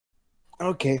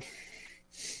Okay,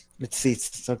 let's see.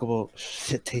 Let's talk about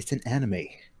shit taste in anime.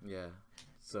 Yeah.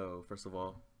 So first of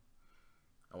all,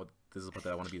 this is the part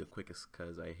that I want to be the quickest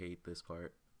because I hate this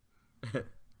part.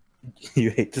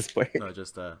 You hate this part. No,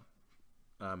 just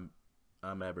I'm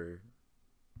I'm ever.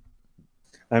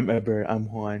 I'm Eber.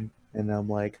 I'm Juan, and I'm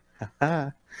like,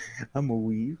 haha. I'm a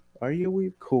weeb. Are you a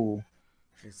weeb? Cool.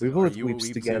 Is We Are both you a weeps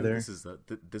weeb too? together. This is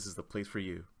the place for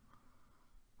you.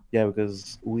 Yeah,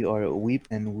 because we are a weep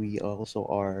and we also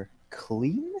are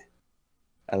clean.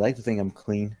 I like to think I'm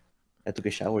clean. I took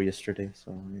a shower yesterday,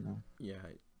 so Yeah.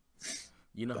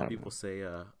 You know I how don't people know. say,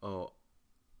 "Oh,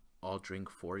 I'll drink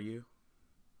for you."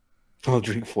 I'll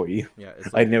drink for you. Yeah,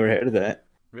 it's I like never heard of that.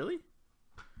 really.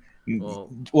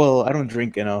 Well, Well, I don't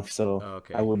drink enough, so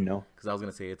I okay. wouldn't know. Because I was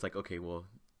gonna say it's like okay, well,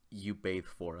 you bathe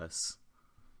for us.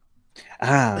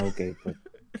 Ah, okay, but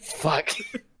fuck.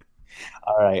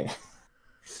 All right,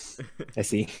 I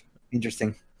see.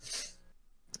 Interesting.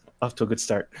 Off to a good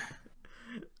start.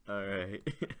 All right.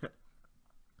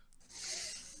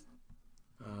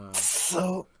 uh,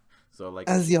 So, so like,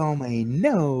 as y'all may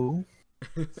know,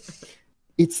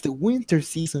 it's the winter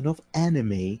season of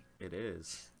anime, it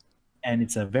is. and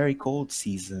it's a very cold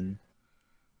season.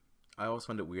 I always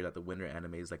find it weird that the winter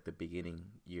anime is like the beginning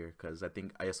year because I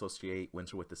think I associate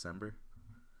winter with December.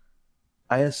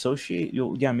 I associate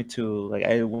you, yeah, me too. Like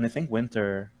I when I think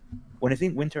winter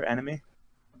anime,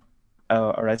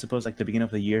 or I suppose like the beginning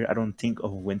of the year, I don't think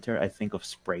of winter. I think of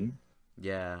spring.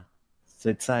 Yeah. So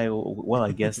it's well,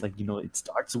 I guess like it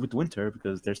starts with winter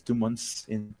because there's 2 months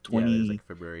in Yeah, there's like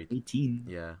February. 2018.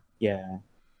 Yeah. Yeah,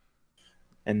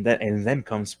 and then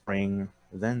comes spring,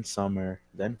 then summer,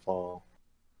 then fall,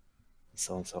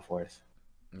 so on and so forth.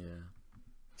 Yeah.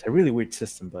 It's a really weird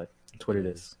system, but it's what It it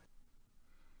is. is.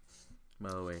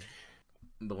 By the way,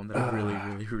 the one that I really, Uh,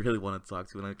 really, really want to talk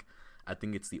to, and like, I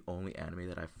think it's the only anime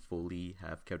that I fully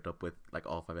have kept up with, like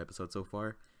all 5 episodes so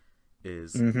far,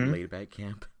 is mm-hmm. Laid Back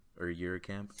Camp or Year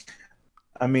Camp.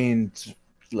 I mean,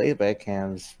 layback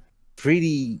cams,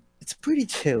 pretty. It's pretty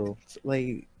chill. It's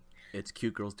like It's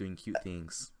cute girls doing cute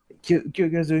things. cute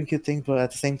girls doing cute things, but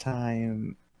at the same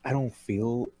time, I don't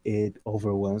feel it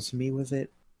overwhelms me with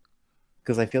it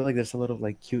because I feel like there's a lot of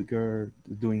like cute girl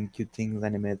doing cute things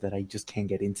anime that I just can't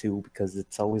get into because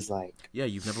it's always like, Yeah,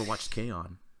 you've never watched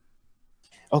K-On!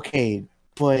 okay,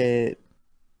 but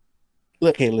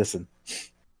okay, listen,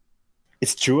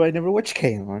 it's true I never watched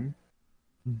K-On,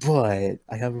 but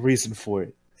I have a reason for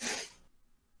it.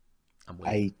 I'm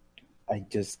waiting. I I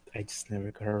just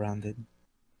never got around it.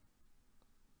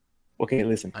 Okay,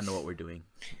 listen, I know what we're doing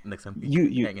next time we you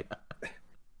hang out.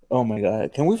 oh my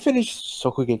god, can we finish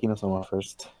Shokugeki no Soma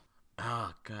first?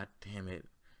 Ah, god damn it.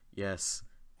 Yes,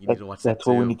 you need That to watch that that's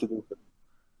what we too. need to do.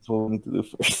 That's what we need to do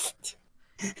first.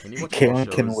 Can you watch all K-On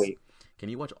can shows? wait. Can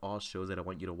you watch all shows that I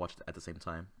want you to watch at the same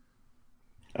time?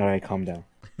 All right, calm down.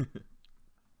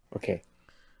 Okay.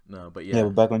 No, but Yeah, yeah,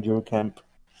 but back on Eurocamp,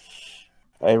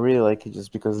 I really like it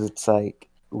just because it's like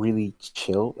really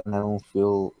chill, and I don't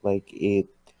feel like it.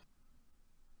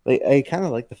 Like I kind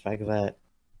of like the fact that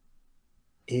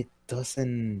it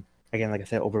doesn't, again, like I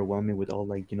said, overwhelm me with all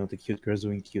like the cute girls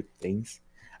doing cute things.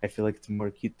 I feel like it's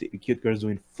more cute girls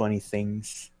doing funny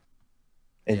things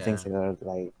and yeah, things like that.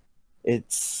 Like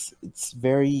it's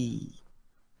very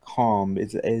calm.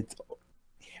 It's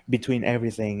between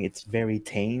everything. It's very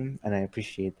tame, and I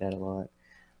appreciate that a lot.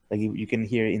 Like you can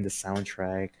hear it in the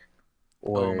soundtrack,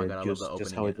 oh my or god, I love the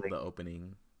just how opening. it like. The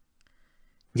opening,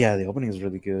 Yeah, the opening is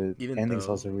really good. even Ending's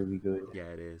though, also really good. yeah,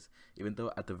 it is. Even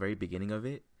though at the very beginning of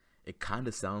it, it kind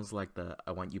of sounds like the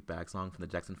 "I Want You Back" song from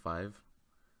the Jackson Five.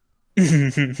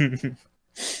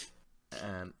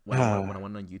 And when I Ah,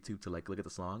 went on YouTube to like look at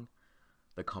the song,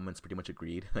 the comments pretty much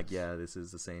agreed. Like, yeah, this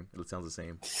is the same. It sounds the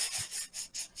same.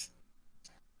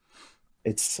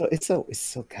 it's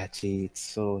so catchy. It's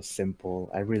so simple.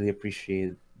 I really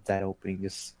appreciate that opening,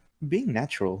 just being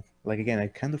natural. Like again, I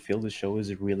kind of feel the show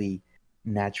is really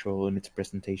natural in its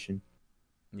presentation.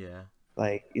 Yeah,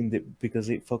 Like because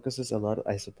it focuses a lot,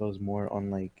 I suppose, more on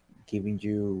like giving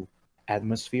you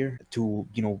atmosphere to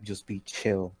just be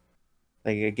chill.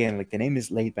 Like again, like the name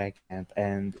is laid back camp,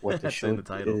 and what the that's in show the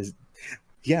title. is,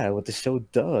 yeah, what the show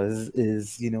does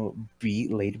is be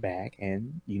laid back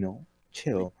and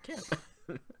Wait, chill. camp.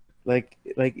 Like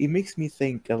it makes me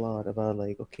think a lot about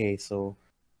like, okay, so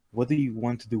what do you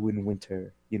want to do in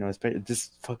winter? Especially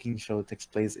this fucking show takes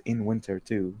place in winter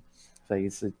too. Like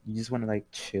you just want to like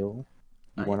chill.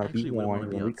 You I want to be actually wouldn't warm. want to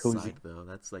You be want to be outside cozy. though.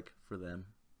 That's like for them.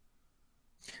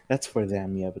 That's for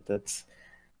them, yeah. But that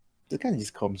kind of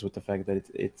just comes with the fact that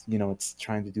it's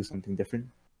trying to do something different.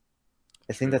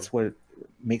 I think True. that's what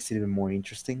makes it even more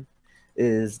interesting.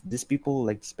 is these people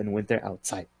like spend winter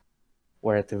outside,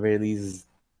 or at the very least,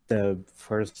 the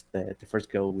first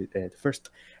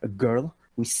girl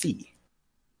we see,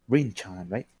 Rin Chan,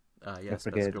 right? I Yes, best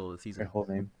forget girl of the her season. whole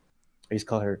name. I just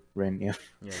call her Rin. Yeah,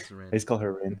 Yeah, it's I Rin. just call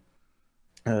her Rin.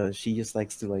 She just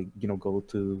likes to like go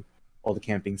to all the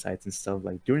camping sites and stuff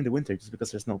like during the winter just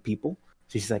because there's no people.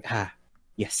 So she's like,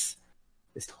 yes,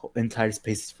 this whole entire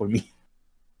space is for me.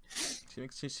 She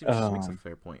makes a Um,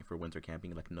 fair point for winter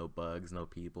camping, like no bugs, no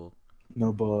people.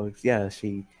 no bugs. Yeah,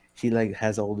 she like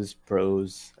has all these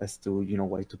pros as to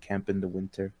why to camp in the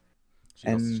winter.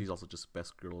 And She's also just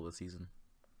best girl of the season.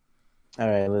 all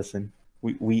right, listen,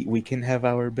 we can have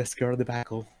our best girl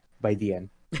debacle by the end.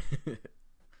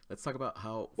 Let's talk about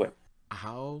What?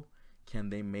 how can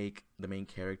they make the main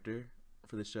character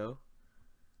for the show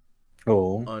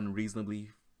Oh,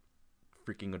 unreasonably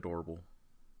freaking adorable.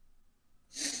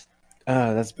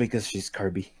 that's because she's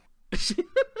Kirby.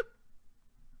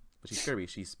 But she's curvy.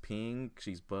 She's pink.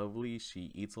 She's bubbly.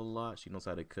 She eats a lot. She knows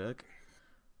how to cook.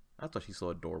 That's why she's so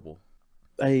adorable.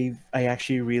 I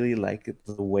actually really like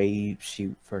the way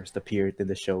she first appeared in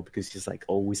the show because she's like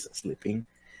always sleeping,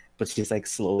 but she's like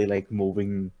slowly like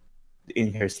moving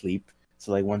in her sleep.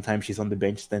 So like one time she's on the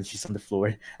bench, then she's on the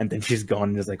floor, and then she's gone.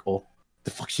 And it's like, oh,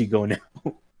 the fuck she go now?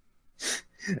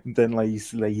 And then like you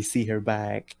see her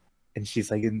back, and she's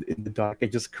like in the dark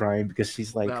and just crying because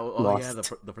she's like Oh yeah, lost. the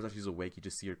first time she's awake, you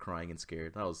just see her crying and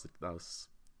scared. That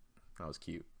was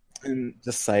cute. And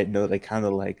just side note, I kind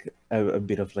of like a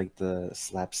bit of like the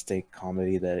slapstick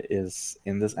comedy that is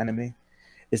in this anime.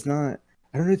 It's not,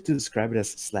 I don't know if to describe it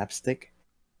as slapstick,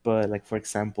 but like for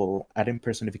example, adding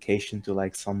personification to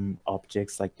like some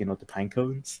objects like the pine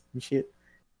cones and shit.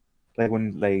 Like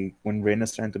when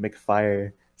Rena's trying to make a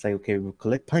fire, it's like okay, we'll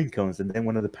collect pine cones, and then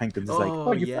one of the pine cones is like,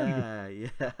 oh, Oh you're fine. yeah,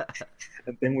 yeah.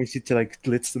 And then when she like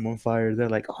lets them on fire, they're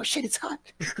like, oh shit, it's hot.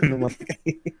 And I'm like,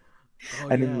 Oh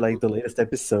and in yeah, like the latest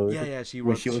yeah, episode yeah. She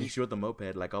when rode she was, she rode the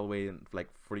moped like all the way in like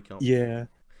 40 kilometers, yeah,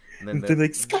 and then and then the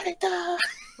like Skyda.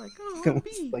 like oh I I'm was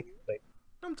B, like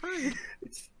I'm tired.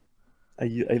 it's I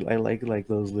like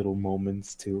those little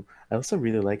moments too. I also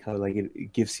really like how like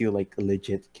it gives you like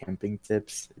legit camping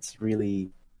tips. It's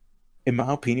really, in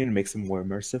my opinion, it makes them more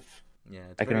immersive. Yeah,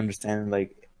 it's I can very understand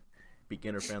like,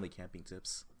 beginner friendly camping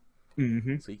tips,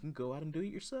 hmm, so you can go out and do it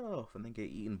yourself, and then get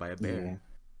eaten by a bear. yeah,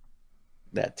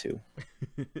 that too.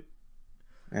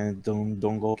 And don't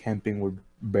go camping where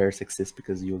bears exist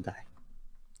because you'll die.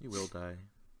 You will die.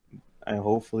 And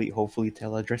hopefully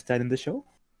they'll address that in the show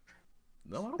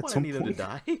No, I don't at want some any of them to point.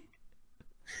 die.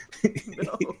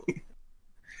 No.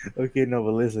 Okay, no,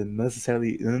 but listen,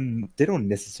 they don't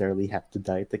necessarily have to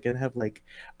die. They can have like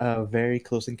a very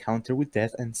close encounter with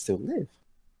death and still live.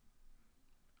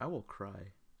 I will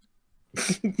cry.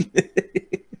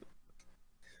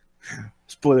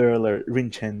 Spoiler alert: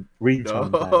 Rin-chan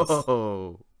dies.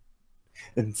 No.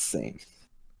 Insane.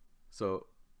 So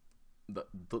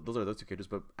those are those two characters,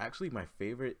 but actually my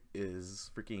favorite is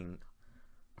freaking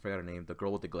I forgot her name, the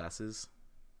girl with the glasses.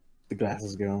 The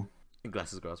glasses girl.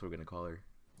 Glasses girl, that's what we're gonna call her.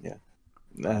 Yeah.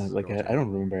 Glasses Like girl I Chan.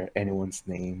 don't remember anyone's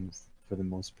names for the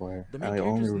most part. The main I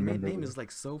only character's remember name is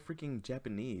like so freaking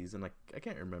Japanese, and like I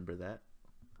can't remember that.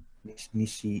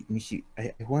 Nishi.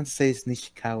 I want to say it's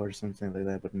Nishikawa or something like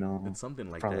that, but no, It's something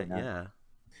like probably that, not. yeah.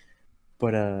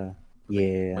 But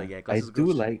But yeah, yeah, I Glasses Girl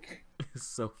do like. is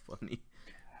so funny.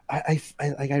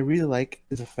 I really like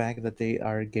the fact that they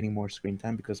are getting more screen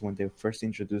time because when they first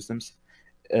introduced them,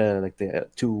 like the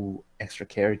two extra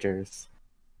characters,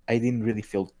 I didn't really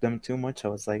feel them too much. I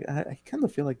was like, I kind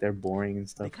of feel like they're boring and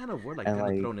They stuff, kind of were like and kind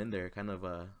of like, thrown in there, kind of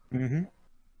hmm,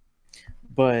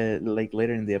 but like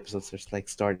later in the episodes,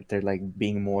 they're like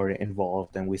being more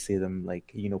involved, and we see them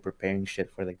like preparing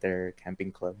shit for like their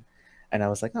camping club, and I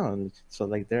was like, oh, so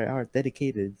like they are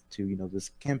dedicated to this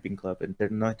camping club, and they're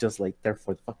not just like there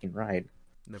for the fucking ride.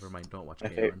 never mind, don't watch My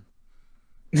K-On!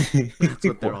 favorite. That's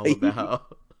what they're all Why?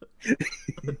 about.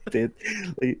 they,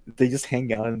 they just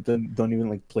hang out and don't even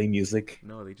like play music.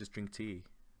 No, they just drink tea.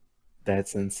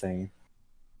 That's insane.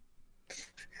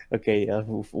 Okay,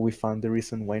 we found the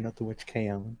reason why not to watch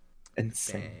K-On!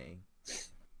 Insane. Dang.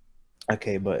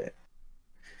 Okay, but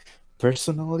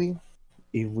personally,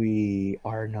 if we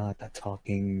are not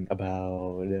talking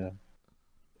about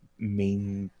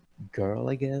main girl,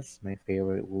 I guess my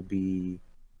favorite will be.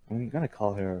 I'm gonna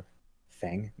call her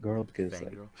Fang Girl because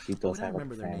like Fangirl. she Oh, does and I have like a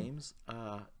remember their fang. names.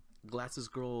 Glasses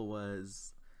Girl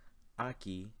was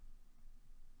Aki,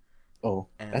 Oh,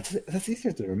 and that's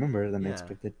easier to remember than I yeah,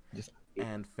 expected. Just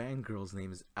and Fangirl's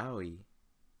name is Aoi.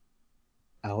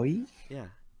 Aoi. Yeah,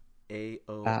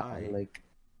 AOI. Like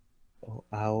oh,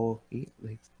 Aoi.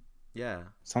 Like. Yeah,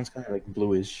 Sounds kind of like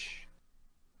bluish.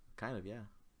 kind of. Yeah.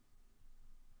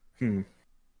 Hmm.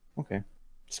 Okay.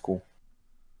 It's cool.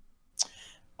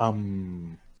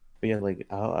 But yeah, like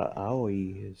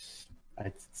Aoi is,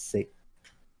 I'd say,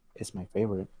 is my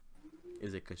favorite.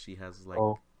 Is it because she has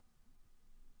Oh. like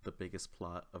the biggest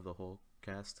plot of the whole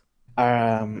cast?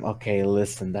 Okay,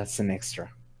 listen, that's an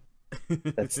extra.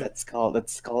 That's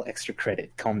called extra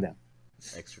credit. Calm down.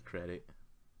 Extra credit.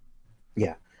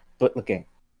 Yeah. But okay.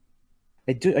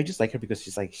 I just like her because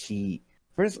she's like she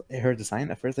first her design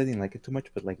at first I didn't like it too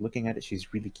much, but like looking at it,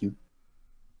 she's really cute.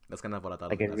 That's kind of what I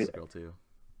thought of Like the I Glasses really Girl too.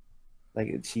 I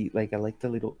like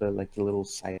the little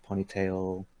side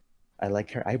ponytail. I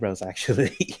like her eyebrows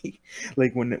actually.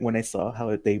 Like when I saw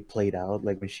how they played out,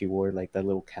 like when she wore like that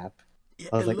little cap, Yeah,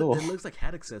 I was like, oh, it looks like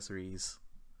hat accessories.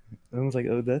 I was like,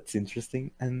 oh, that's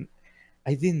interesting. And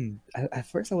I didn't at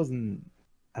first I wasn't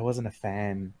a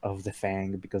fan of the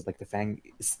fang because like the fang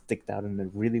sticked out in a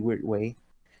really weird way.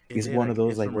 It It's did. one of Like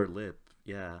those it's like from her lip.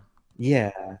 Yeah.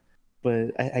 yeah,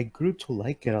 but I grew to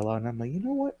like it a lot, and I'm like, you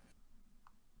know what?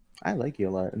 I like you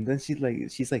a lot. And then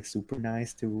she's like super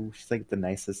nice too. She's like the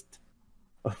nicest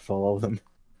of all of them.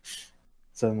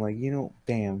 So I'm like,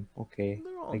 damn, okay.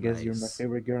 They're all I guess you're my nice.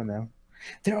 favorite girl now.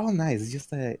 They're all nice. It's just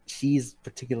that she's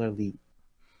particularly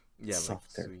Yeah, like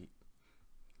softer. sweet.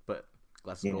 But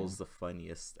Glasses Girl Yeah. is the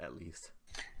funniest, at least.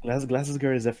 Glasses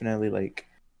Girl is definitely like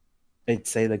I'd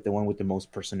say like the one with the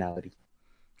most personality.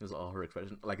 It was all her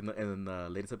expression. Like in the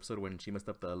latest episode when she messed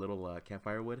up the little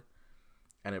campfire wood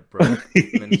and it broke,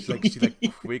 and then she like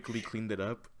quickly cleaned it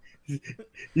up.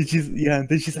 And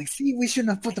then she's like, "See, we shouldn't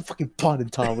have put the fucking pot in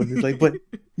top." And it's like, "But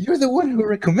you're the one who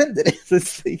recommended it." So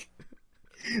it's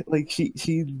like she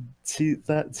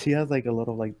has like a lot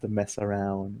of like the mess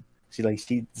around.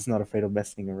 She's not afraid of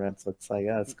messing around. So it's like,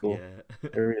 that's cool. Yeah.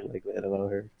 I really like that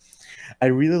about her. I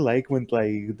really like when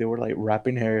like they were like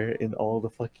wrapping her in all the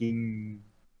fucking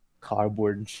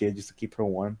cardboard and shit just to keep her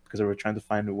warm because they were trying to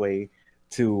find a way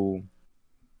to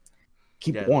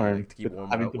keep Yeah, warm like to keep without warm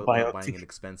having to buy without out. buying an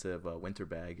expensive winter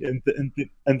bag.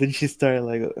 And then she started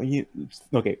like,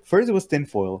 okay, first it was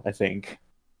tinfoil, I think.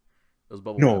 It was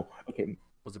bubble wrap. No, okay,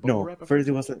 Was it bubble no, wrap at first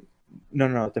it first? wasn't. No,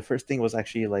 no, no. The first thing was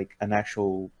actually like an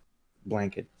actual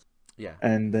blanket, Yeah.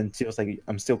 and then she was like,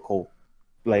 "I'm still cold.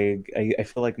 Like I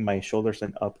feel like my shoulders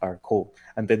and up are cold."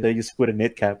 And then they just put a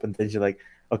knit cap, and then she's like,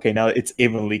 "Okay, now it's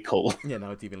evenly cold." Yeah,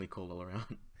 now it's evenly cold all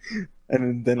around.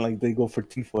 And then like they go for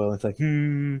tinfoil, and it's like,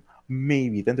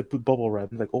 maybe. Then they put bubble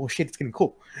wrap, and like, oh shit, it's getting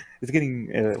cold. It's getting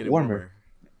It's getting warmer. warmer.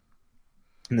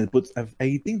 And they put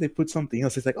I think they put something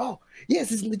else. It's like, oh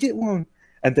yes, it's legit one.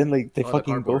 And then like they Oh, the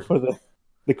fucking go cardboard. for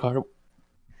the car,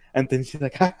 and then she's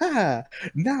like, ha,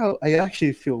 now I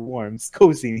actually feel warm. It's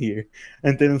cozy in here.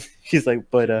 And then she's like,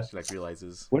 but She like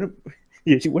realizes. what am,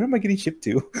 yeah, where am I getting shipped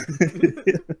to?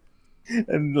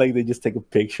 And like they just take a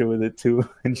picture with it too,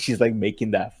 and she's like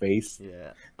making that face,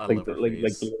 Yeah, I like love her the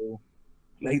face. little,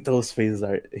 like those faces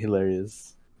are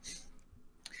hilarious.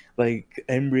 Like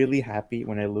I'm really happy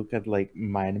when I look at like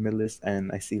my anime list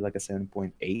and I see like a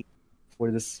 7.8 for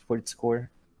its score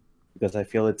because I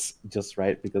feel it's just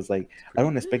right because like It's I pretty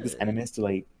don't expect these good. animes to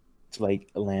like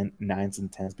land nines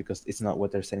and tens because it's not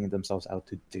what they're setting themselves out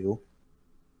to do.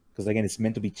 Because again, it's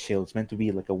meant to be chill. It's meant to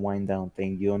be like a wind down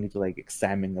thing. You don't need to like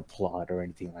examine a plot or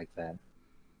anything like that.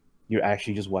 You're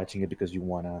actually just watching it because you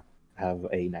wanna have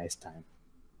a nice time.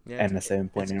 Yeah, And a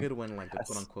it's 7.0. good when like the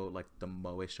quote That's, unquote like the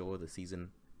moe show of the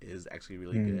season is actually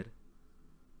really mm, good.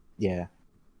 yeah.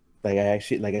 Like I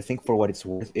actually like I think for what it's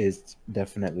worth is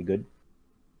definitely good.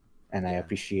 And I Yeah,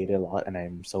 appreciate it a lot. And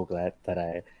I'm so glad that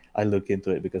I look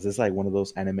into it because it's like one of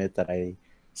those anime that I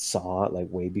saw like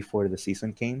way before the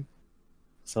season came.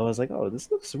 So I was like, oh,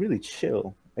 this looks really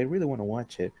chill. I really want to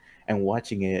watch it. And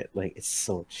watching it, like, it's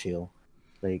so chill.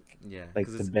 Like, yeah, like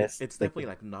because the best, it's like definitely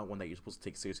like not one that you're supposed to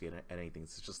take seriously at anything.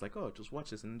 It's just like, oh, just watch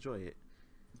this and enjoy it.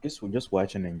 just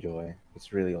watch and enjoy.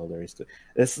 It's really all there is to.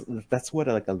 That's that's what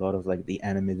like a lot of like the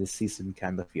anime this season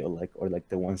kind of feel like, or like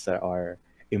the ones that are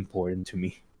important to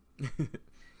me.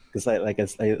 Because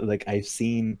I've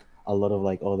seen a lot of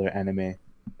like other anime,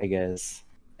 I guess,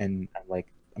 and I'm like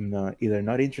I'm not either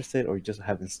not interested or just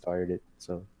haven't started it.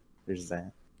 So there's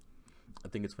that. I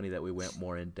think it's funny that we went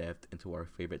more in depth into our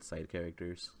favorite side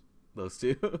characters. Those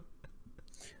two.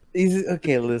 Is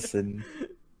okay? Listen,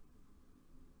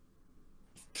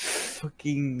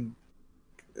 fucking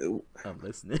I'm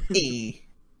listening. eh.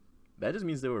 That just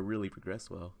means they were really progressed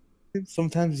well.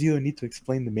 Sometimes you don't need to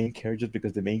explain the main characters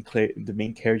because the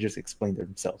main characters explain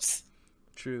themselves.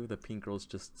 True, the pink girl's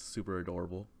just super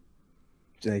adorable.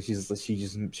 She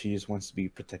just wants to be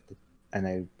protected.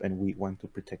 and we want to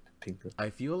protect pink girl. I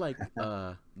feel like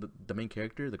the main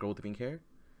character, the girl with the pink hair,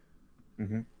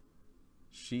 Hmm.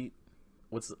 she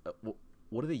what's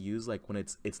what do they use like when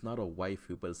it's not a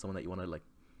waifu but it's someone that you want to like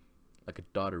a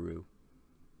daughteru.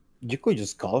 You could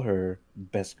just call her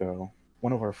best girl.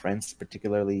 One of our friends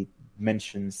particularly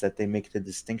mentions that they make the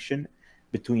distinction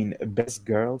between best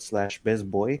girl slash best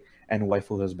boy and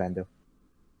waifu husbando.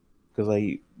 Because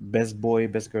like best boy,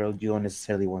 best girl, you don't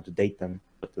necessarily want to date them,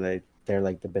 but like they're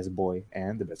like the best boy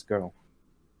and the best girl.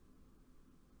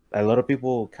 A lot of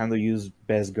people kind of use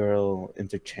best girl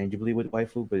interchangeably with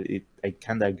waifu, but I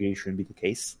kind of agree it shouldn't be the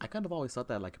case. I kind of always thought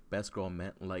that like best girl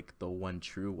meant like the one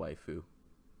true waifu.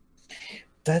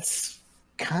 That's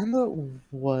kind of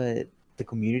what the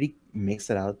community makes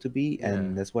it out to be, Yeah,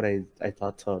 and that's what I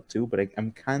thought so too. But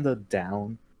I'm kind of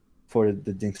down for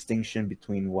the distinction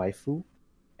between waifu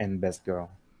and best girl,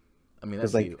 I mean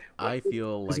because that's like you. I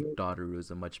feel because like daughteru is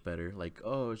a much better. Like,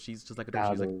 oh, she's just like a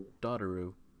daughter. She's like Dado,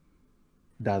 daughteru.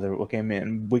 Dado. Okay,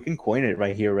 man, we can coin it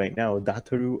right here, right now.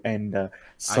 Dataru and I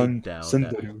Sun doubt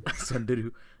that Sundaru.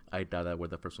 Sundaru. I doubt that we're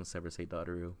the first ones to ever say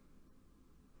daughteru.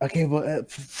 Okay, but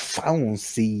I won't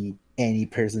see any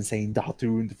person saying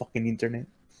Dataru in the fucking internet.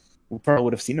 We probably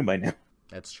would have seen him by now.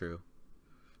 That's true.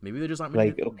 Maybe there just aren't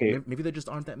many. Like, okay, Maybe there just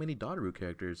aren't that many daughteru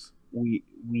characters. we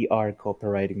are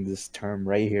copyrighting this term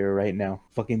right here, right now.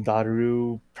 Fucking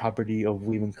Dataru, property of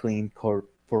WeebNClean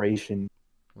Corporation.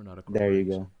 We're not a There you go.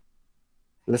 corporation.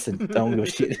 Listen, don't go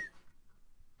shit.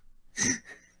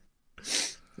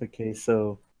 Okay,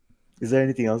 so is there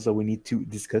anything else that we need to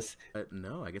discuss?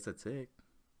 No, I guess that's it.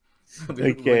 We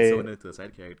went so Okay, into the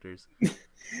side characters.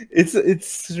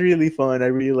 it's really fun. I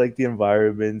really like the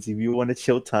environments. If you want to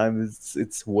chill time,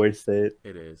 it's worth it.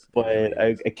 It is. It really But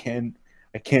is.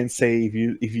 I can't say if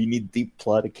you need deep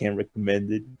plot, I can't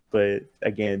recommend it. But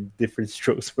again, different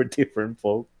strokes for different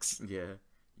folks. Yeah.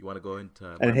 You want to go into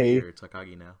And Mermaid hey, or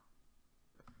Takagi now?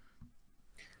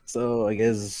 so I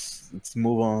guess let's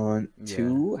move on Yeah.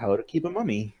 to How to Keep a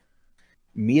Mummy.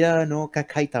 Mira no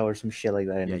Kakaita or some shit like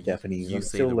that Yeah. in Japanese. You I'm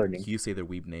say still learning. you say their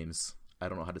weeb names. I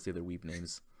don't know how to say their weeb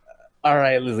names. All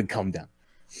right, listen, calm down.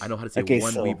 I know how to say Okay,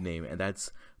 one weeb so name, and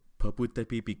that's Paputa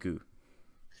Pipiku.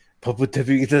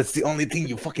 Paputepi, that's the only thing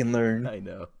you fucking learn. I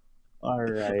know. All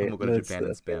I'm right, gonna go to let's Japan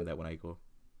and spam that when I go.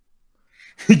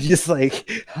 just like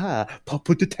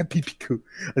Paputepi,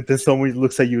 and then someone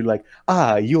looks at you like,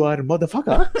 you are a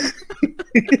motherfucker.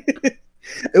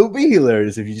 It would be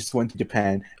hilarious if you just went to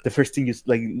Japan. The first thing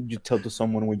you tell to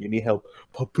someone when you need help,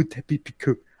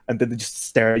 "Paputepipiku," and then they just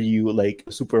stare at you like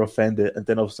super offended, and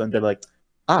then all of a sudden they're like,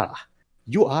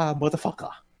 you are a motherfucker."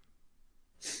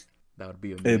 That would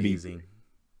be It'd be amazing.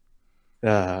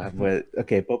 but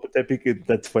okay, Paputepiku,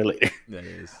 that's for later. That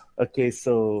is. Okay,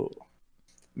 so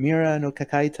Mira no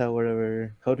Kakaita,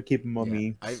 whatever. How to Keep a Yeah,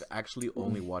 Mummy. I've actually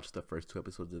only watched the first two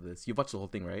episodes of this. You watched the whole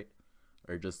thing, right?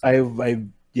 Or just I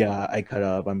yeah, I caught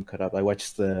up. I'm caught up. I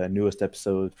watched the newest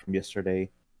episode from yesterday,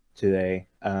 today,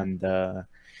 and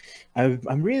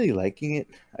I'm really liking it.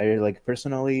 I like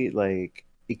personally like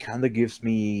it. Kind of gives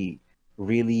me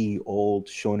really old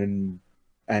shonen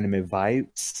anime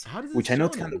vibes, how does it which I know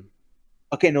it's kind of shonen?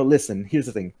 okay. No, listen. Here's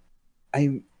the thing.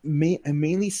 I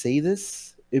mainly say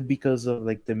this because of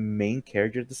like the main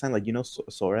character design, like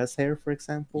Sora's hair, for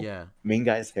example, Yeah, main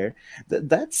guy's hair.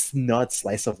 That's not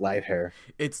slice of life hair.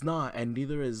 it's not, and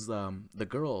neither is the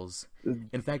girls. Uh,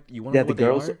 In fact, you want to Yeah, know the what they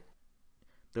girls. are?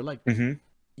 They're like Hmm.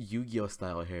 Yu-Gi-Oh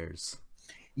style hairs.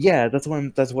 Yeah, that's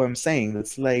what I'm saying.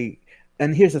 That's like,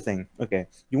 and here's the thing. Okay,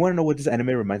 you want to know what this anime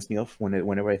reminds me of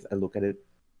whenever I look at it?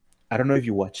 I don't know if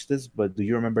you watched this, but do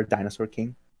you remember Dinosaur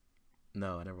King?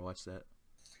 No, I never watched that.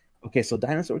 Okay, so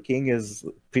Dinosaur King is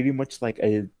pretty much like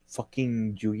a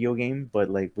fucking Yu-Gi-Oh game, but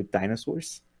like with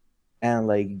dinosaurs. And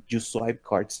like you swipe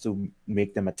cards to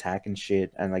make them attack and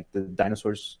shit, and like the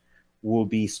dinosaurs will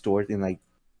be stored in like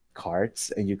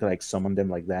cards, and you can like summon them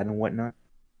like that and whatnot.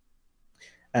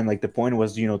 And like the point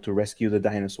was, to rescue the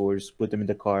dinosaurs, put them in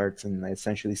the cards, and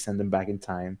essentially send them back in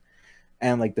time.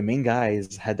 And like the main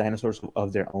guys had dinosaurs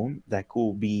of their own that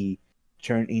could be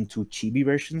turned into chibi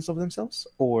versions of themselves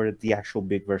or the actual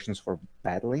big versions for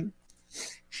battling.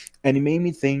 And it made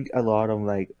me think a lot of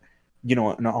like,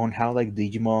 on how like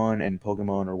Digimon and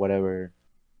Pokemon or whatever,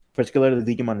 particularly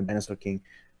Digimon and Dinosaur King,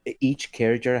 each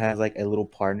character has like a little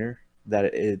partner that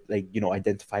it like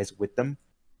identifies with them.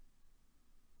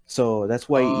 So that's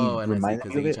why Oh, it and I see, reminded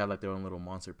because me they of each it. have like their own little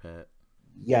monster pet.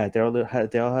 Yeah, they all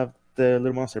have the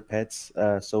little monster pets.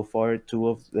 So far, two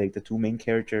of like the two main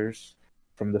characters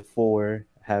from the four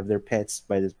have their pets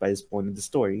by this point of the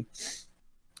story,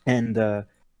 and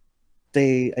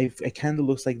it kind of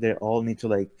looks like they all need to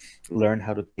like learn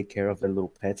how to take care of their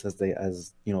little pets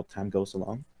as time goes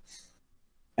along.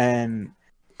 And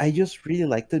I just really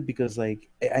liked it because like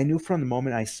I knew from the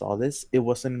moment I saw this it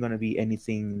wasn't going to be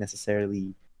anything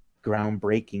necessarily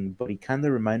groundbreaking, but it kind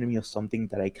of reminded me of something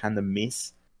that I kind of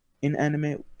miss in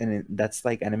anime, and that's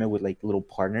like anime with like little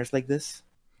partners like this.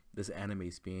 This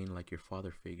anime's being like your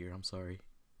father figure. I'm sorry.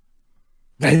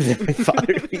 That is my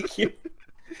father figure.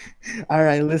 All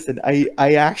right, listen, I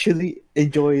actually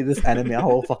enjoy this anime a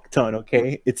whole fuck ton.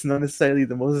 Okay, it's not necessarily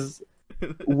the most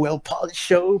well polished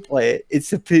show, but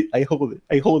it's a bit. I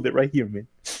hold it right here, man.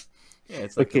 Yeah,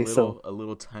 it's like Okay, so a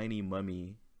little tiny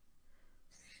mummy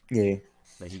yeah,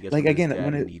 that he gets like from his again, dad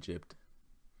when in it Egypt.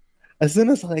 as soon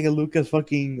as like I look at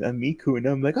fucking Miku and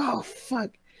I'm like, oh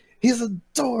fuck, he's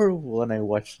adorable, and I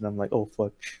watched and I'm like, oh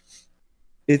fuck,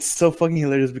 it's so fucking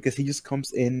hilarious because he just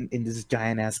comes in this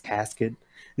giant ass casket.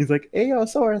 He's like, hey, yo,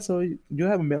 Sora, so you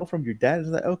have a mail from your dad? It's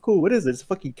like, oh, cool. What is it? It's a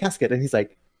fucking casket. And he's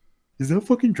like, is that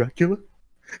fucking Dracula?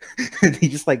 And he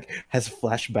just like has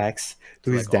flashbacks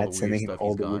to To his like all the dad weird sending him stuff all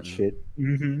he's the weird gotten.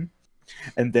 shit.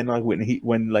 And then like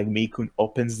when like Mikun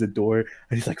opens the door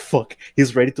and he's like, fuck,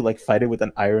 he's ready to like fight it with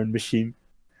an iron machine.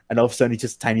 And all of a sudden it's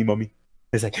just tiny mummy.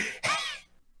 It's like,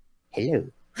 hello.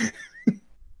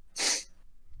 I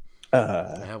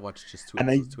Uh, have watched just and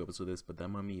I two episodes of this, but that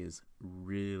mummy is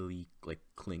really like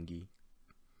clingy.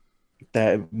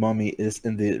 that mummy is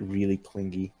indeed really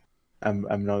clingy.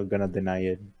 I'm not gonna deny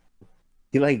it.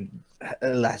 He like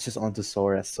latches onto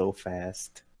Sora so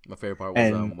fast. My favorite part was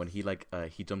And when he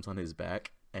jumps on his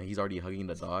back and he's already hugging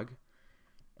the dog,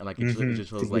 and like it just he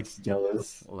shows gets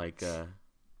jealous. like the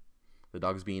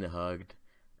dog's being hugged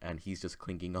and he's just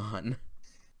clinging on.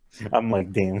 I'm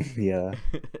like, damn, yeah.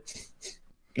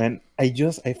 And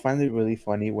I find it really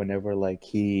funny whenever like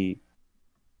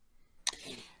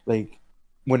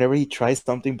whenever he tries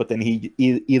something, but then he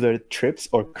either trips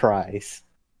or cries.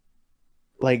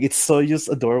 Like it's so just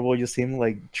adorable. You see him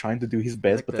like trying to do his It's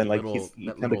best, like but then like he's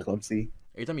that kind of little clumsy.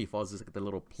 every time he falls, it's like the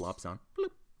little plop sound.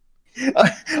 Bloop.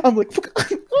 I'm like,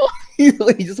 you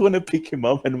just want to pick him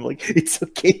up, and I'm like, it's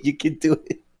okay, you can do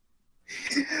it.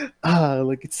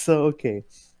 Like it's so okay.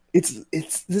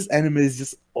 It's this anime is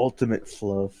just ultimate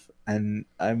fluff, and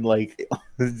I'm like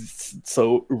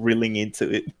so reeling into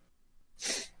it.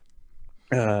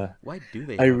 Uh, Why do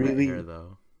they I have that hair really,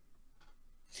 though?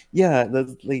 yeah,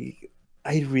 that's like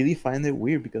I really find it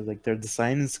weird because like their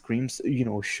design screams,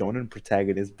 shonen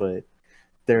protagonists, but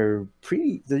they're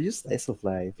just slice of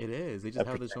life. It is. They just A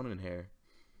have the protag- shonen hair.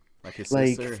 Like his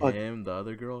like sister, fuck, him, the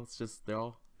other girl. It's just they're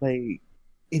all. like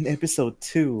in episode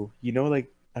 2,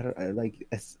 like I don't I, like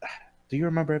do you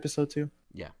remember episode 2?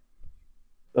 Yeah.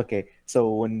 Okay,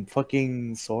 so when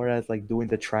fucking Sora is like doing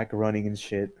the track running and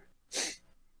shit,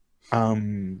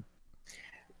 um,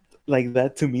 like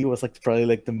that to me was like probably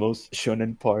like the most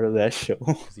shonen part of that show.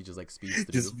 Because he just like speeds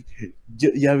just, through.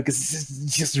 yeah, because it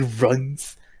just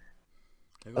runs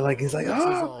Like, like he's oh, like fast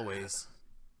as always.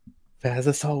 fast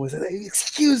as always. Like,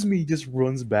 excuse me, just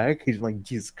runs back. He's like,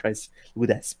 Jesus Christ, with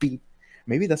that speed.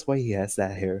 Maybe that's why he has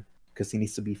that hair because he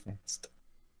needs to be fast.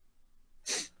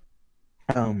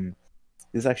 Um,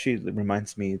 this actually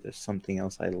reminds me. There's something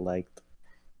else I liked.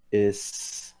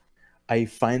 Is I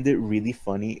find it really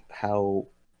funny how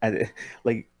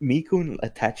like Mikun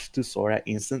attached to Sora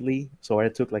instantly. Sora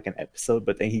took like an episode,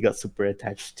 but then he got super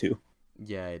attached too.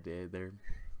 Yeah, I did.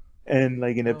 And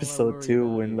like in Oh, I episode worry 2,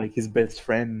 about when it. like his best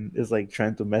friend is like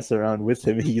trying to mess around with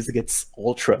him, he just gets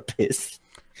ultra pissed.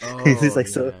 He's Oh like,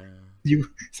 so yeah. it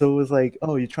was like,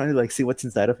 oh, you're trying to like see what's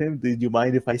inside of him? Do you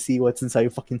mind if I see what's inside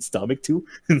your fucking stomach too?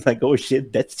 And like, oh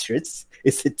shit, that's shits.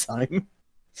 Is it time?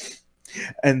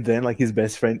 And then like his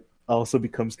best friend also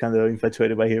becomes kind of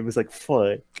infatuated by him. It's like,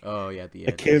 fuck. Oh yeah. At the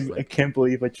end, he's just I like, can't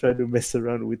believe I tried to mess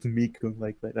around with Miku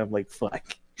like that. I'm like, fuck.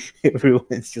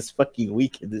 Everyone's just fucking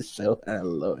weak in this show, and I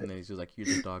love and it. then he's just like,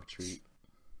 here's a dog treat.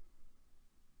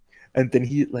 And then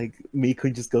he like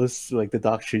Miku just goes to like the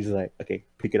doctor. He's like, okay,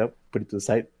 pick it up, put it to the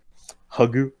side,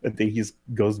 hug you, and then he just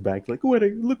goes back like,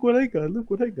 look what I got, look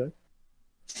what I got.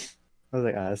 I was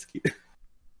like, ask you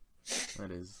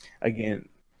That is. again.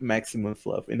 Maximum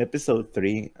fluff in episode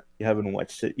 3. You haven't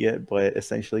watched it yet, but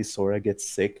essentially Sora gets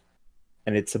sick,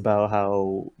 and it's about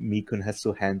how Mikun has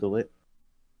to handle it.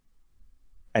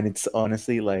 And it's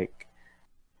honestly,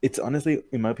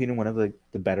 in my opinion, one of the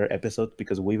better episodes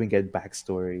because we even get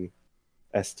backstory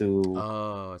as to,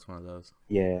 Oh, it's one of those.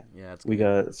 yeah, Yeah, that's we good.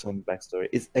 got some backstory.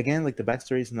 It's again like the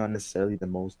backstory is not necessarily the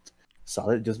most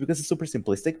solid just because it's super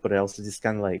simplistic, but it also just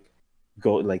kind of like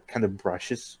go like kind of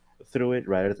brushes through it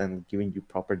rather than giving you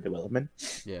proper development.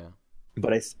 Yeah.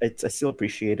 But I still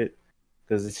appreciate it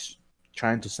because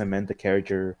trying to cement the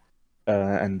character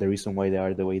and the reason why they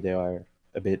are the way they are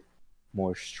a bit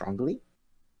more strongly,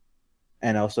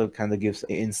 and also kind of gives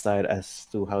insight as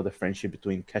to how the friendship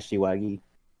between Kashiwagi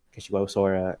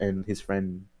Sora, and his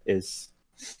friend is.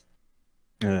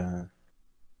 Uh,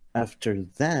 After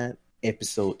that,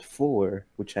 episode 4,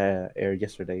 which aired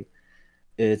yesterday,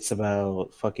 it's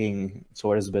about fucking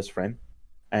Sora's best friend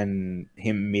and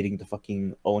him meeting the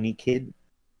fucking Oni kid.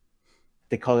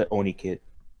 They call it Oni kid.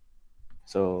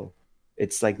 So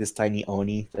it's like this tiny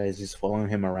Oni that is just following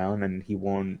him around and he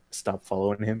won't stop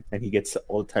following him and he gets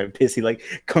all the time pissed. He like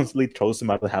constantly throws him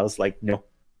out of the house like, no,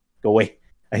 go away.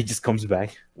 And he just comes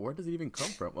back. Where does it even come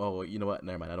from? Oh, well, you know what?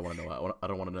 Never mind. I don't want to know. I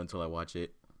don't want to know until I watch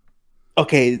it.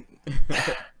 Okay,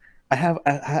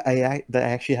 I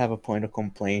actually have a point of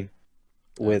complaint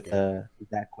with Okay.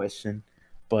 that question,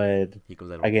 but He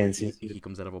comes out of again, he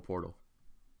comes out of a portal.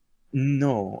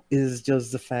 no, it's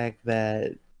just the fact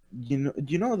that you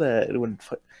know that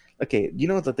okay, you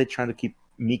know that they're trying to keep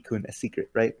Mikun a secret,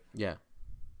 right? Yeah.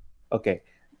 Okay,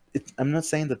 I'm not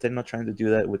saying that they're not trying to do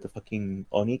that with the fucking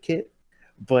Oni kit,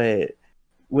 but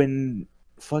when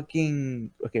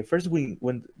fucking okay, first when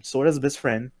Sora's best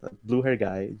friend, blue hair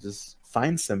guy, just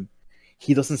finds him,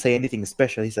 he doesn't say anything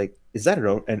special. He's like, "Is that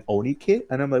an Oni kit?"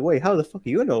 And I'm like, "Wait, how the fuck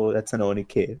do you know that's an Oni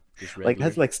kit?" Just Like it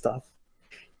has regular. like stuff.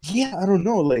 Yeah, I don't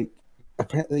know. Like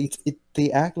apparently,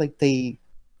 they act like they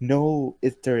know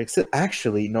if they're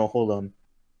actually no. Hold on.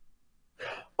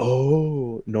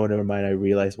 Oh no, never mind. I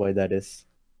realize why that is.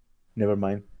 Never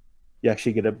mind. You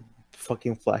actually get a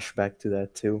fucking flashback to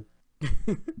that too.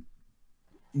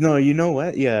 No, you know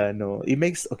what? Yeah, no. It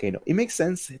makes okay, no. It makes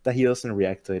sense that he doesn't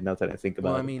react to it now that I think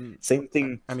Well, I about it. mean, Same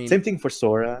thing, I mean, same thing for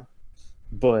Sora,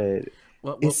 but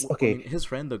it's I okay. mean, his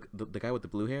friend, the guy with the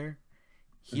blue hair,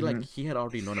 Hmm. he had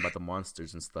already known about the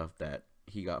monsters and stuff that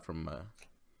he got from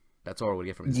that's all would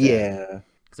get from his dad. Yeah.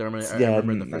 Because I Yeah,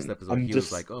 remember in the first episode I'm he was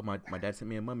just like, "Oh, my dad sent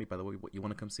me a mummy. By the way, what, you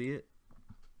want to come see it?"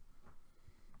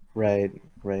 right,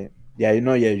 right. Yeah,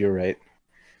 yeah, you're right.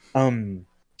 Um,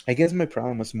 I guess my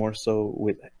problem was more so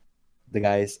with the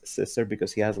guy's sister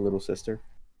because he has a little sister.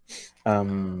 Uh,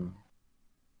 Um,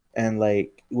 and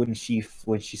like when she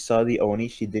saw the Oni,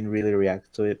 she didn't really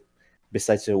react to it.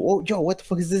 Besides, "Whoa, yo, what the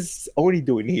fuck is this Oni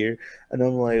doing here?" And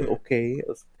I'm like, okay,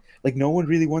 like no one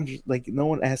really wonders, like no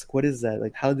one asked, "What is that?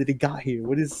 Like, how did it got here?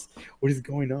 What is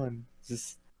going on?"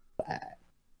 Just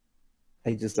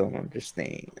I just don't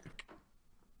understand.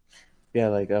 Yeah,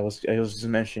 like I was just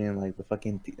mentioning like the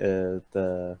fucking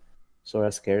the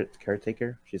Sora's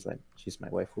caretaker. She's my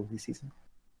waifu this season.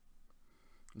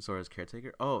 Zora's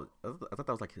caretaker. Oh, I thought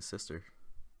that was like his sister.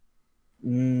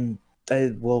 Mm,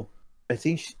 well, I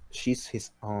think she's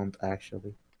his aunt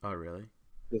actually. Oh, really?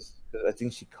 'Cause I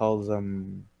think she calls I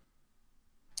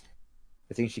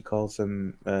think she calls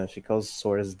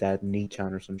Sora's dad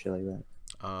Nichan or some shit like that.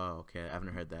 Oh, okay. I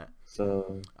haven't heard that.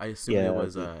 So I assumed it yeah,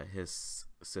 was his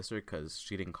sister because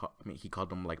she didn't call. I mean, he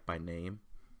called him like by name.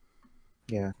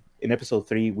 yeah. In episode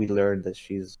 3, we learned that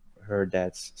she's her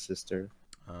dad's sister,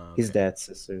 his Okay. dad's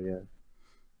sister. Yeah.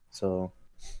 So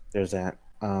there's that.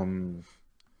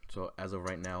 So as of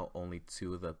right now, only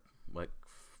two of the like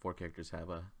four characters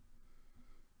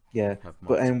Yeah, have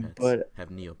but monster pets, have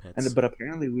Neopets. but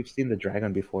apparently we've seen the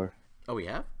dragon before. Oh, we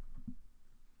have.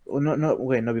 Well, no,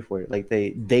 wait, not before. Like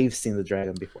they've seen the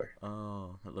dragon before.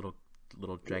 Oh, that little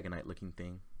dragonite looking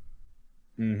thing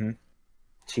Mm-hmm.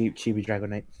 Chibi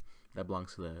Dragonite. that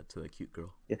belongs to the cute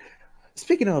girl. Yeah.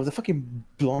 Speaking of the fucking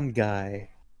blonde guy,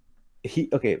 he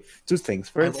okay. Two things.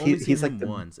 I've First, only seen he's him like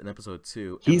once in episode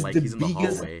 2, and he's like the he's in the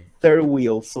biggest hallway. third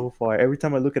wheel so far. Every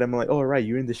time I look at him, I'm like, oh right,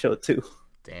 you're in the show too.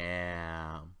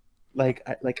 Damn. I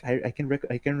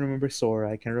can remember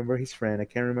Sora. I can remember his friend. I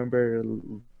can remember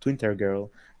Twin Tail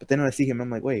Girl. But then when I see him, I'm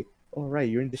like, wait, oh right,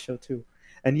 you're in the show too.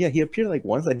 And yeah, he appeared like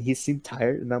once, and he seemed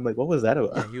tired, and I'm like, what was that Yeah,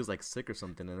 about? he was like sick or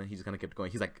something, and then he just kind of kept going.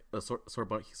 He's like a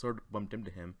sword bumped into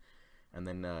him, and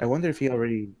then I wonder if he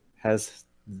already has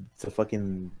the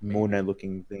fucking maybe Mona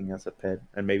looking thing as a pet,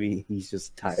 and maybe he's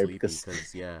just he's tired sleepy because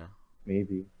because yeah,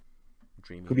 maybe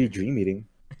dream could be a eater. dream eating.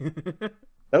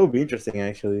 That would be interesting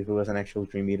actually if it was an actual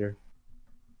dream eater.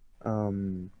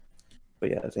 Um,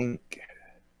 but yeah, I think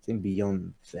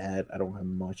beyond that, I don't have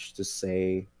much to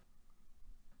say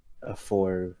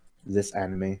for this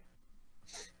anime.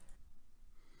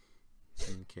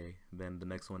 Okay, then the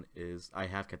next one is I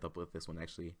have kept up with this one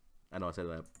actually. I know I said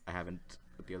that I haven't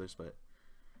with the others, but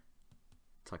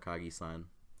Takagi-san.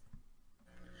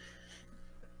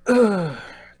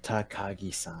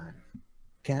 Takagi-san.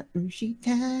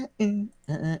 Kaushita.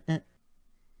 I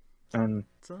don't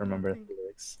remember Something. the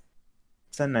lyrics.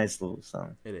 It's a nice little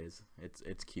song. It is.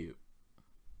 It's cute.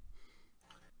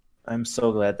 I'm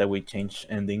so glad that we changed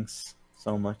endings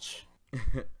so much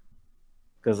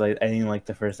because I didn't like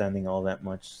the first ending all that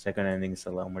much. Second ending is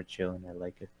a lot more chill and I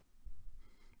like it.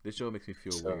 This show makes me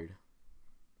feel So weird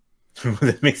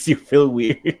that makes you feel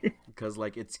weird. because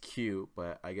like it's cute,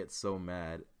 but I get so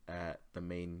mad at the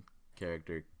main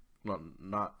character, not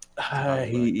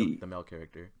Takagi, but like he the male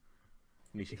character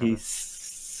Nishikata. he's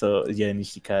so yeah.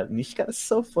 Nishikata's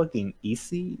so fucking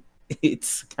easy.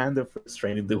 It's kind of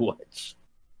frustrating to watch.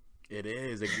 It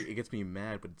is. It gets me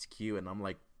mad, but it's cute, and I'm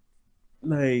like,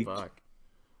 Like fuck.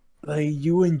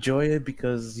 you enjoy it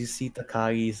because you see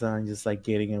Takagi-san just like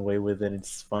getting away with it.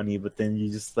 It's funny, but then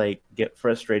you just like get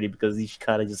frustrated because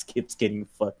Ishikata just keeps getting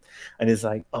fucked, and it's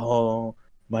like, oh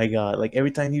my god! Like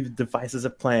every time he devises a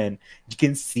plan, you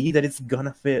can see that it's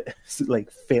gonna fit,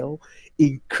 like fail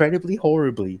incredibly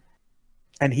horribly,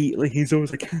 and he's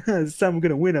always like, "This time I'm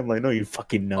gonna win." I'm like, "No, you're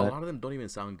fucking A not." lot of them don't even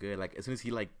sound good. Like as soon as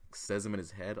he like says them in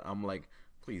his head, I'm like,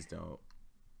 please don't.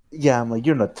 Yeah, I'm like,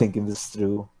 "You're not thinking this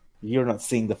through. You're not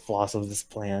seeing the flaws of this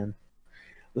plan."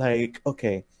 Like,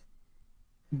 okay,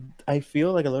 I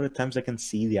feel like a lot of times I can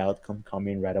see the outcome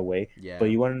coming right away. But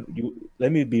Yeah, you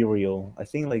let me be real. I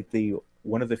think like the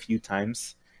one of the few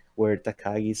times where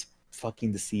Takagi's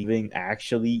fucking deceiving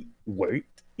actually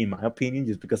worked, in my opinion,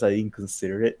 just because I didn't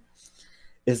consider it,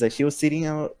 is that she was sitting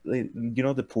out, like,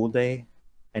 the pool day,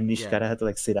 and yeah, Nishikata had to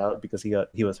like sit out because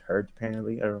he was hurt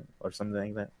apparently, or something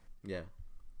like that, yeah.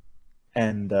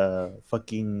 and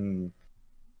fucking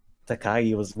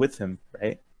Takagi was with him,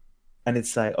 right? And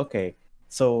it's like, okay,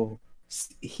 so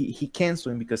he can't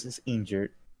swim because he's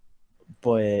injured,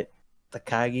 but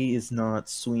Takagi is not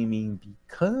swimming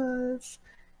because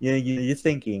you're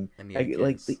thinking And yeah, I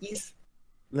like the guess. east,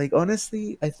 like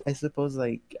honestly, I suppose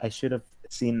like I should have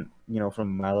seen from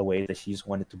a mile away that she just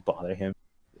wanted to bother him.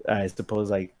 I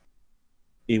suppose like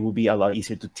it would be a lot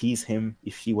easier to tease him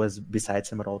if she was besides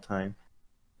him at all time.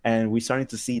 And we're starting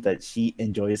to see that she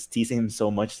enjoys teasing him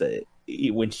so much that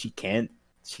when she can't,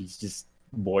 she's just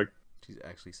bored. She's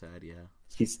actually sad. Yeah,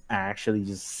 She's actually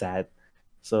just sad.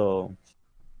 So,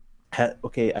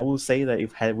 okay, I will say that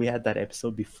if we had that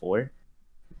episode before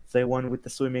the one with the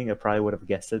swimming, I probably would have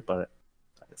guessed it. But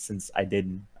since I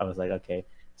didn't, I was like, okay,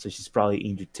 so she's probably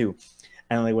injured too.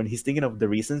 And like when he's thinking of the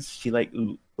reasons, she like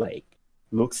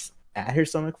looks at her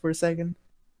stomach for a second.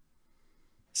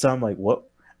 So I'm like, what?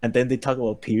 And then they talk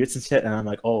about periods and shit, and I'm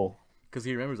like, oh, because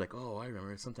he remembers like, oh, I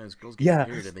remember. Sometimes girls get yeah.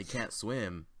 period and they can't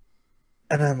swim.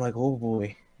 And I'm like, oh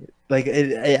boy. Like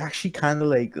it actually kind of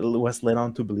like was led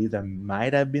on to believe that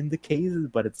might have been the case,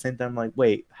 but at the same time, I'm like,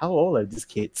 wait, how old are these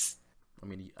kids? I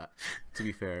mean, to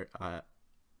be fair,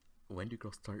 when do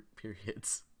girls start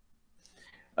periods?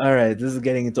 All right, this is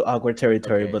getting into awkward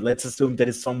territory, but Okay. let's assume that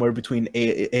it's somewhere between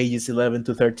ages 11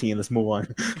 to 13. Let's move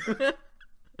on.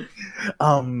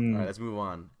 All right, um, let's move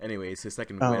on. Anyways, his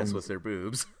second witness um, was their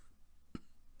boobs.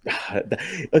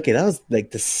 okay, that was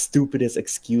like the stupidest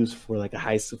excuse for like a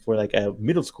high school for like a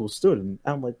middle school student.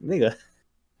 I'm like, nigga,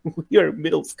 you're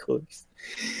middle school.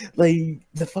 Like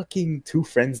the fucking two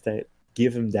friends that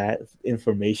give him that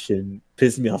information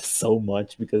piss me off so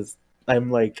much because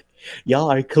I'm like,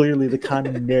 y'all are clearly the kind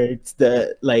of nerds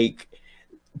that like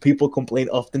people complain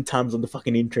oftentimes on the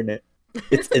fucking internet.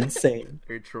 It's insane.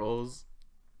 They're trolls.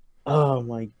 Oh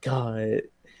my god.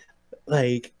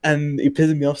 Like, and it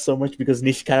pisses me off so much because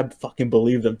Nishikata fucking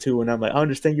believed them too, and I'm like, I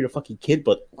understand you're a fucking kid,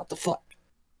 but what the fuck?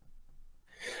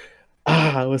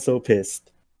 I was so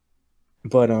pissed.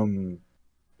 But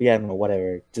yeah, no,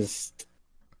 whatever. Just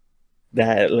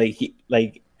that, like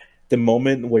like the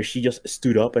moment where she just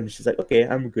stood up and she's like, "Okay,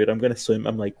 I'm good. I'm gonna swim."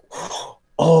 I'm like,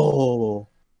 "Oh,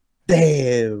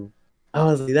 damn!" I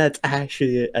was like, "That's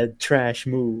actually a trash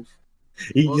move."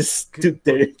 He Well, just stood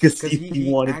there because because he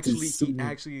wanted to he swim.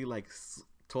 actually like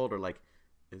told her like,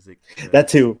 is it That because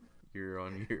too. you're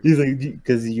on your He's like,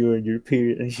 "Because you're in your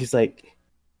period," and she's like,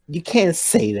 "You can't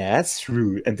say that. That's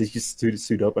rude." And then she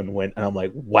stood up and went, and I'm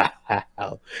like, "Wow,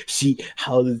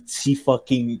 how did she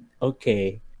fucking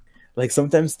okay?" Like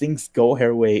sometimes things go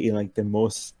her way in like the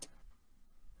most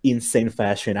insane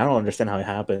fashion. I don't understand how it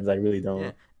happens. I really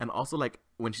yeah, don't. and also like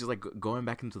when she's like going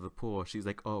back into the pool, she's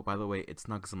like, oh, by the way, it's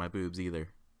not because of my boobs either.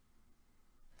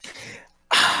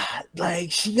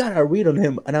 Like she got a read on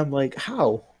him, and I'm like,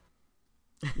 how?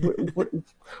 What?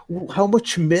 How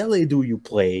much melee do you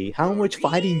play? How The much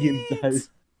fighting game? reads.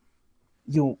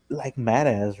 You like mad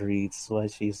ass reads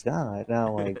what she's got. And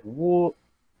I'm like, what?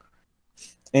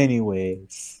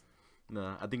 Anyways,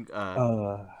 No, I think uh,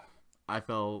 I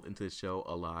fell into the show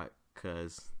a lot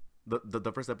because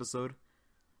the first episode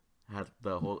had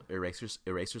the whole eraser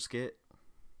skit.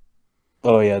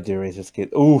 oh yeah, the Razor Skid.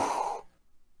 Ooh,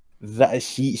 That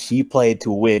she played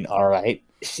to win. All right,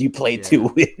 she played to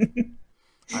Yeah, win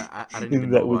I didn't in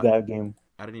even know that with about. that game.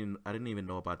 I didn't even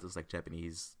know about this like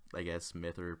Japanese, I guess,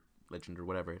 myth or legend or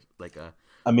whatever. Like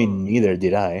I oh mean, neither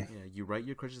did I. yeah, you write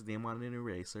your crush's name on an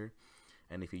eraser,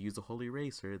 and if you use a holy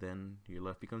eraser, then your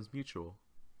love becomes mutual.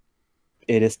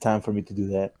 It is time for me to do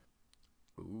that.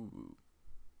 Ooh,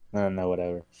 No, no,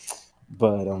 whatever.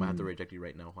 But I'm gonna have to reject you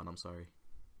right now, Juan. I'm sorry.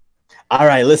 all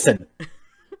right, listen.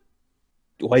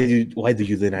 Why do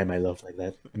you deny my love like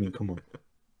that? I mean, come on.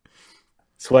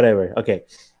 It's whatever. Okay.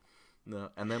 No,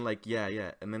 and then like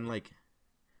yeah, and then like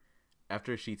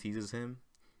after she teases him,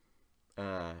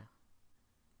 uh,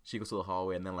 she goes to the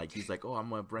hallway, and then like he's like, "Oh, I'm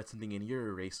gonna write something in your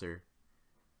eraser,"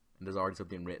 and there's already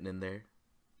something written in there.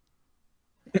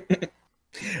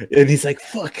 And he's like,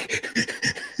 "Fuck."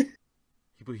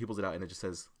 He pulls it out, and it just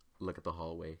says, "Look at the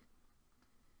hallway."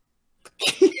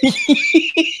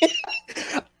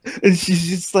 And she's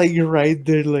just like right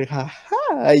there, like,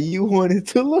 haha, you wanted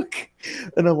to look.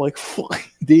 And I'm like, fuck,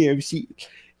 damn, he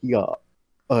got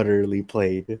utterly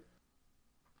played.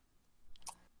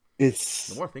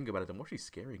 The It's more I think about it, the more she's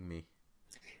scaring me.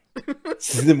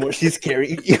 the more she's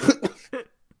carrying you.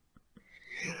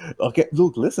 Okay,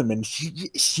 look, listen, man.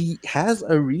 She has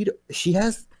a read. She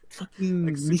has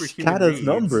Like fucking superhuman Nishikata's reads.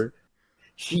 number.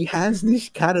 She has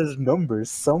Nishikata's number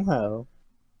somehow.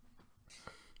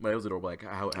 But it was adorable, like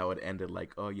how it ended.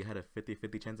 Like, oh, you had a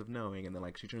 50-50 chance of knowing, and then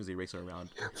like she turns the eraser around,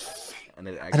 and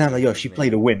it And actually I'm says like, yo, Gun's she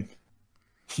played name. to win.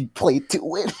 She played to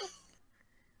win.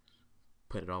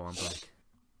 Put it all on black.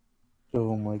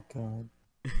 Oh my god.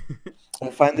 I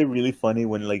find it really funny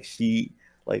when like she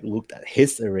like looked at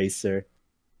his eraser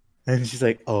and she's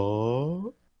like,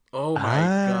 "Oh, Oh my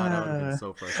god, I would have been ah."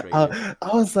 so frustrated.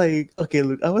 I was like, okay,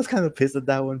 look, I was kind of pissed at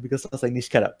that one because I was like,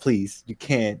 Nishikata, please, you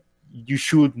can't. You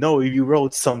should know if you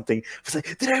wrote something. I was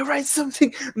like, did I write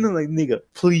something? And I'm like, nigga,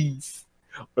 please.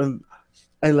 And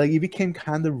I like it became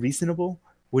kind of reasonable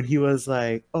when he was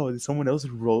like, oh, someone else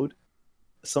wrote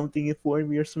something for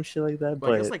me or some shit like that.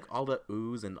 But I guess But like all the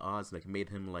oohs and ahs like made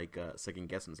him like second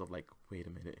guess himself. Like, wait a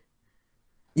minute.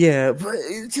 yeah, but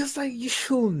it's just like you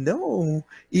should know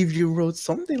if you wrote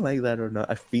something like that or not.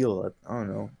 I feel it. I don't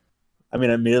know. I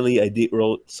mean, admittedly, I did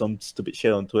wrote some stupid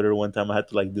shit on Twitter one time. I had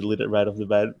to like delete it right off the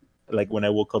bat, like when I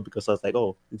woke up because I was like,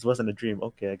 "Oh, this wasn't a dream."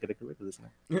 Okay, I gotta get rid of this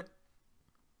now.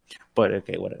 But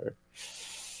okay, whatever.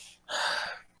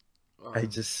 I um,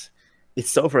 just,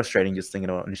 it's so frustrating just thinking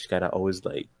about Nishikata always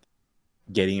like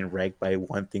getting wrecked by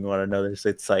one thing or another. So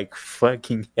it's like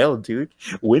fucking hell, dude.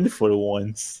 Win for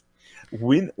once.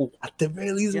 Win at the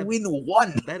very least. yeah, Win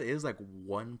one. that is like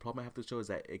one problem I have to show is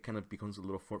that it kind of becomes a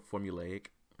little formulaic.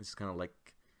 It's just kind of like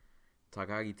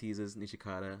Takagi teases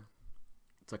Nishikata,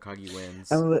 Takagi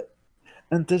wins. And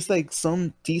And there's like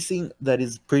some teasing that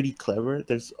is pretty clever.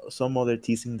 There's some other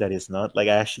teasing that is not. Like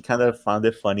I actually kind of found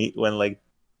it funny when like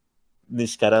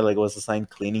Nishikata like was assigned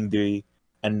cleaning duty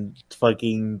and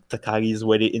fucking Takagi's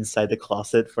waited inside the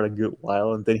closet for a good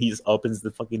while and then he just opens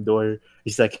the fucking door.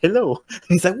 He's like, hello. And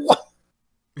he's like, what?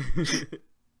 I think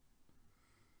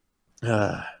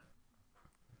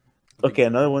Okay,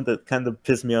 another one that kind of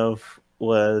pissed me off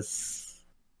was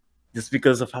just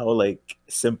because of how like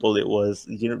simple it was.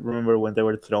 You remember when they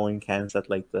were throwing cans at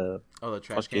like the oh the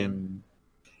trash can. fucking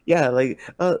yeah, like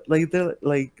the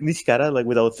like Nishikata, like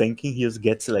without thinking, he just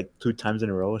gets it like two times in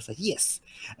a row. It's like yes,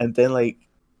 and then like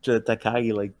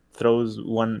Takagi like throws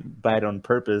one bite on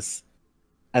purpose,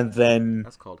 and then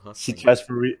That's called she hustling. tries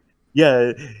for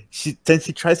yeah, she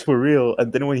tries for real,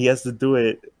 and then when he has to do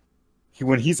it,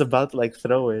 when he's about to like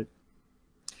throw it,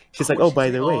 she's like, What did oh, she by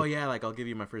say? the Oh way, yeah, like I'll give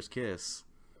you my first kiss.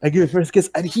 I give it first kiss,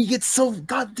 and he gets so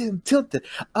goddamn tilted.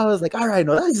 I was like, all right,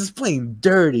 no, that's just playing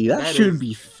dirty. That That shouldn't is,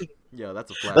 be. yeah,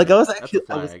 that's a Like flag. That's a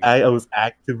flag. I was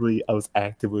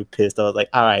actively pissed. I was like,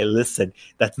 all right, listen,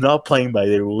 that's not playing by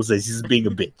the rules. That's just being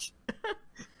a bitch.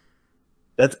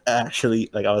 That's actually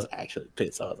like I was actually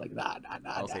pissed. I was like, nah, nah,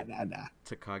 nah, I'll nah, say nah, nah.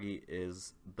 Takagi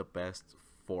is the best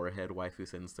forehead waifu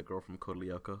since the girl from Code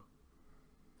Lyoko.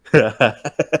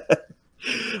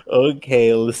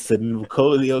 Okay, listen,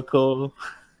 Kolioko.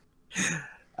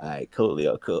 Alright,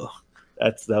 Kolioko.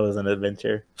 That was an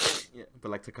adventure. Yeah, but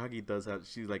like Takagi does have,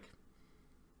 she's like,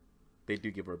 they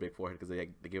do give her a big forehead because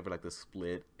they give her like the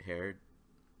split hair,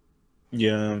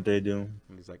 Yeah, they do.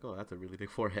 and he's like, oh, that's a really big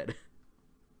forehead.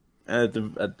 At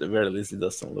the very least, it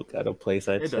doesn't look out of place.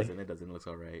 I'd It say doesn't. It doesn't. It looks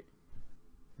all right.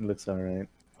 it looks alright.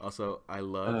 Also, I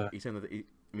love Uh, each time that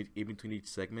in between each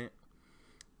segment.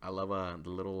 I love the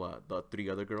little the three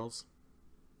other girls,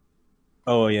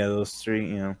 oh yeah, those three.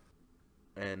 You know,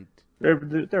 and they're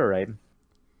alright.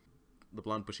 the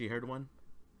blonde bushy haired one.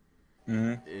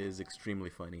 Hmm. is extremely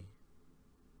funny.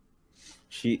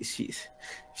 She she's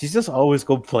just always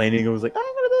complaining. It was like, I'm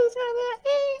gonna do this, I'm gonna do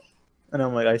that. And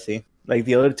I'm like, I see. Like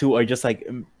the other two are just like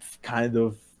kind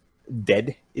of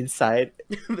dead inside,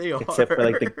 They except for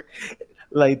are.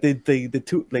 like the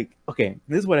two, like, okay,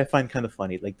 this is what I find kind of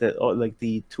funny. Like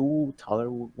the two taller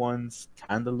ones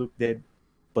kind of look dead,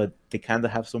 but they kind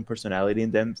of have some personality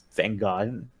in them. Thank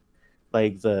God.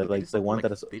 But Like the one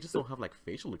that is, they just don't have like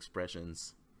facial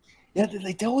expressions. yeah,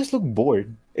 they always look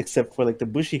bored, except for like the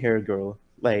bushy hair girl.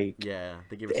 Yeah,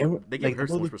 they give Like her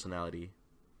the so much little, personality.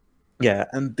 yeah,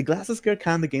 and the glasses girl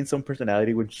kind of gained some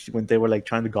personality when they were like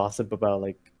trying to gossip about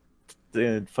like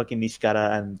the fucking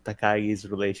Nishikata and Takagi's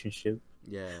relationship.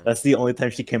 Yeah, That's the only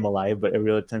time she came alive, but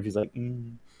every other time she's like,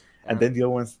 and and then the other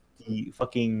one's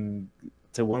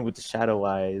the one with the shadow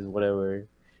eyes, whatever.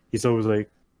 He's always like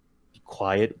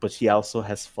quiet, but she also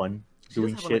has fun she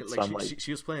does doing have a shit. So like I'm like,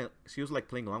 she was like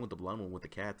playing along with the blonde one with the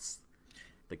cats,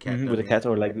 the cat with the dubbing. cats,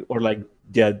 or like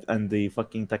yeah, and the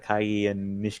fucking Takagi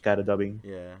and Nishikata dubbing.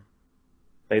 Yeah,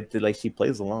 Like she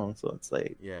plays along, so it's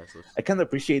like yeah. So I kind of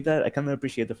appreciate that. I kind of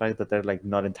appreciate the fact that they're like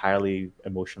not entirely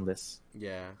emotionless,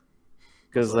 yeah.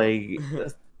 because Also, like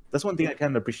that's one thing I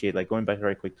kind of appreciate. Like going back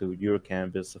right quick to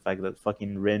Eurocamp is the fact that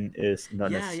fucking Rin is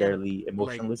not yeah. necessarily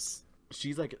Like emotionless.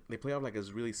 she's like they play out like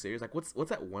as really serious. Like what's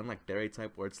that one like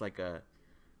stereotype where it's like a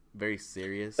very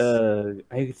serious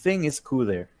I think it's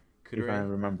Kudere, if I kudere,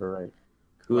 remember right.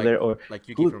 like Kudere or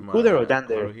Yuki from Kudere or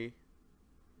Dandere. Haruhi.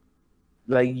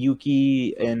 Like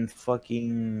Yuki From and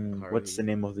fucking what's the Haruhi.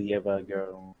 name of the Eva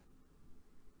girl?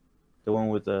 The one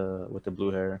with the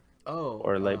blue hair Oh,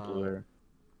 or light blue hair.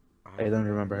 I I don't forgot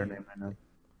her remember her name. name right now.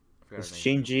 I forgot her There's name.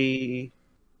 Shinji.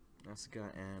 Asuka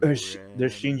and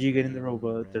There's Shinji getting the Ren.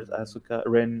 robot. There's Ren. Asuka.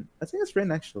 Ren. I think it's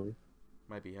Ren actually.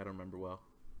 Might be. I don't remember well.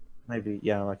 Maybe.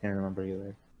 Yeah, I can't remember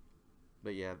either.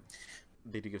 But yeah,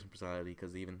 they do give some personality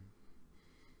because even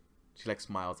she like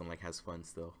smiles and like has fun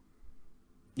still.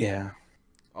 Yeah.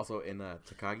 Also in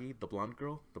Takagi, the blonde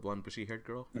girl, the blonde bushy haired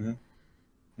girl, Hmm.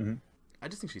 Hmm. I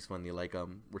just think she's funny. Like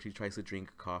where she tries to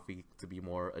drink coffee to be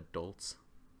more adult.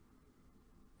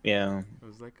 Yeah. I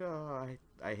was like, oh,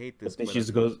 I hate this, But then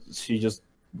but she just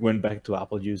went back to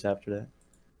apple juice after that.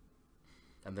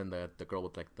 and then the girl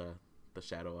with like the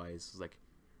shadow eyes was like,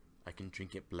 I can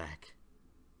drink it black,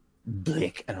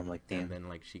 Blick. And I'm like, and damn. then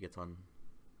like she gets on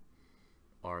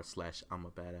R slash I'm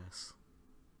a badass.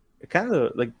 It kind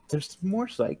of like there's more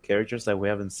side characters that we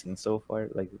haven't seen so far.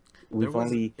 Like There we've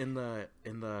was only. in the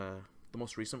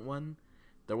most recent one,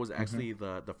 there was Mhm. actually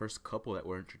the first couple that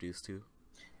we're introduced to.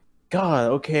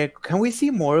 God, okay. Can we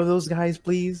see more of those guys,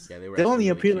 please? Yeah, they were They actually only really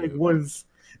appear like cute. once.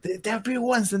 They appear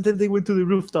once, and then they went to the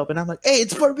rooftop, and I'm like, "Hey,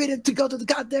 it's forbidden to go to the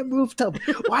goddamn rooftop.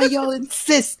 Why y'all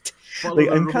insist?" Follow Like,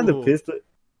 the I'm kind of rule. pissed.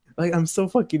 Like, I'm so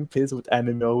fucking pissed with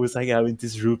anime always like having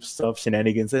this rooftop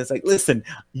shenanigans. And it's like, listen,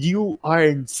 you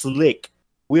aren't slick.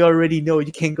 We already know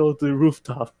you can't go to the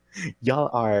rooftop. Y'all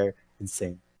are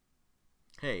insane.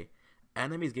 Hey,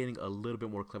 anime is getting a little bit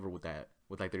more clever with that.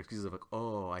 With like their excuses of like,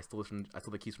 oh, I stole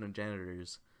the keys from the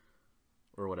janitors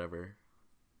or whatever.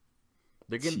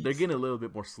 They're Jeez, getting a little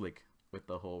bit more slick with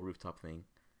the whole rooftop thing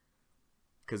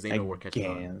because they I know we're catching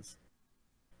on. guess.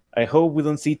 I hope we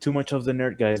don't see too much of the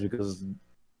nerd guys because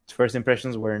first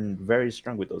impressions weren't very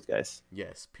strong with those guys.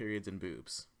 Yes, periods and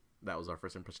boobs. That was our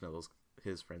first impression of those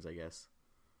his friends, I guess.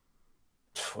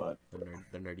 Fuck.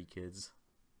 The nerdy kids.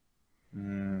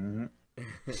 Mm-hmm.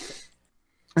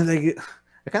 And like,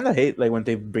 I kind of hate like when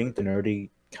they bring the nerdy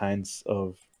kinds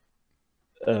of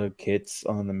kids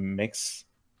on the mix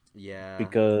Yeah,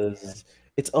 because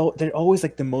they're always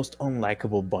like the most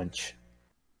unlikable bunch.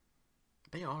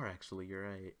 they are actually. You're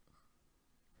right.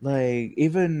 Like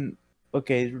even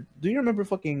okay, do you remember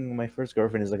fucking My First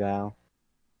Girlfriend is a Gal?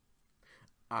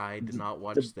 I did not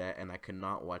The, watch that, and I could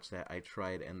not watch that. I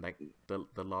tried, and like the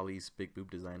lolly's big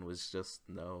boob design was just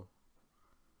no.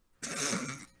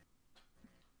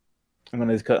 I'm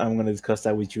gonna discuss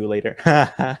that with you later.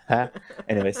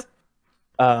 Anyways,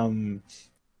 um,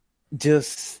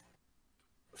 just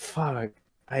fuck.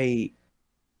 I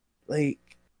like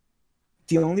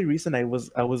the only reason I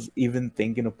was even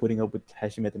thinking of putting up with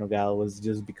Hashime no Gal was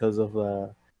just because of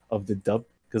the dub,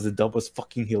 because the dub was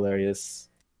fucking hilarious.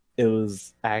 It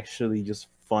was actually just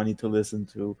funny to listen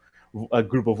to a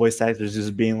group of voice actors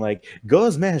just being like, "Go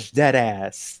smash that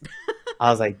ass."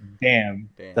 I was like, "Damn,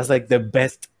 Damn, that's like that's. the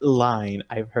best line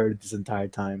I've heard this entire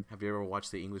time." Have you ever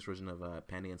watched the English version of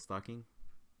Panty and Stocking?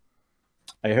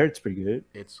 I heard it's pretty good.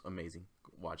 It's amazing.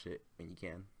 Watch it when you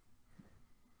can.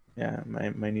 Yeah,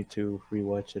 might need to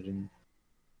rewatch it in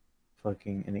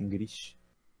fucking in English.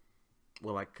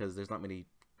 Well, like, cause there's not many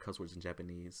cuss words in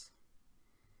Japanese.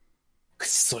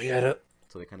 Soyaru.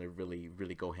 So they kind of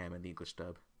really go ham in the English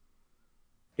dub.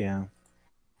 Yeah.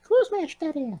 Who smashed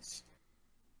that ass?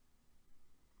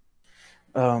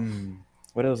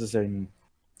 What else is there? The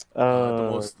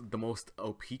Uh, most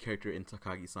OP character in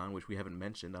Takagi-san, which we haven't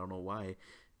mentioned, I don't know why,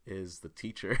 is the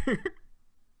teacher.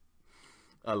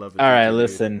 I love the all right, teacher, dude.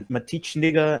 listen. My teach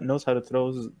nigga knows how to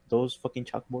throw those fucking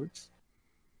chalkboards.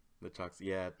 The chalks,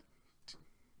 yeah,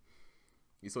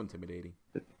 he's so intimidating.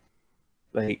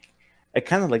 Like, I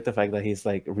kind of like the fact that he's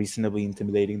like reasonably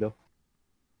intimidating though.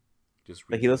 Just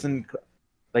Like he reasonably. doesn't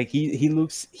like he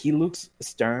looks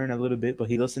stern a little bit, but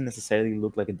he doesn't necessarily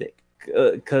look like a dick.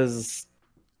 Because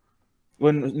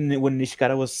when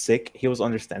Nishikata was sick, he was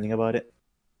understanding about it.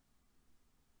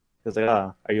 He was like,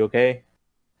 "Ah, are you okay?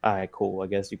 All right, cool. I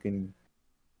guess you can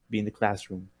be in the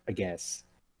classroom. I guess."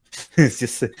 It's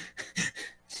just,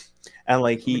 and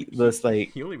like I mean, he was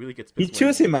like he only really gets he pissed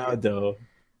chews when, him out though.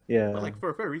 but Yeah. like for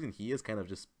a fair reason, he is kind of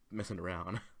just messing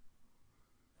around.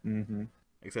 Mm-hmm.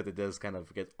 Except it does kind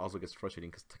of gets frustrating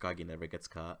because Takagi never gets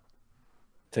caught.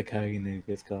 Takagi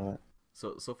gets caught.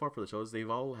 So far for the shows, they've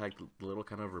all had the little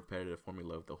kind of repetitive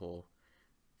formula of the whole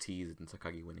tease and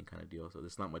Takagi winning kind of deal. So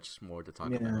there's not much more to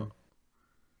talk Yeah. about.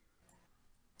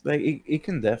 Like it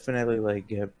can definitely like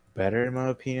get better in my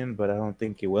opinion, but I don't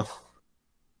think it will.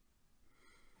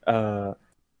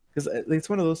 Because it's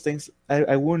one of those things.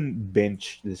 I wouldn't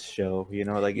binge this show,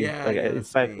 like Yeah, like yeah, in that's the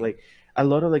fact, thing. like a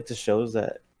lot of like the shows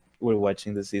that we're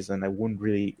watching this season, I wouldn't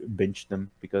really binge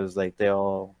them because like they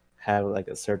all have like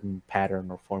a certain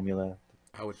pattern or formula.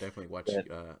 I would definitely watch.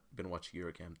 That Been watching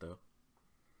Eurocamp though.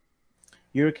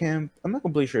 Eurocamp, I'm not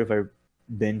completely sure if I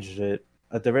binged it.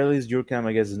 At the very least, Eurocamp,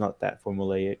 I guess, is not that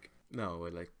formulaic No,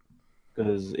 like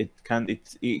because it kind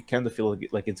of feel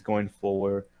like it's going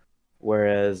forward,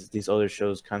 whereas these other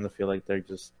shows kind of feel like they're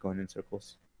just going in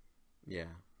circles. yeah.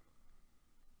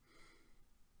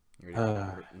 Ready,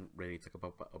 Uh, ready to talk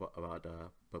about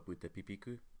Babute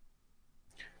Pipiku?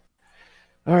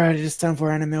 all right, it's time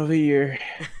for anime of the year.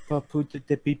 Papute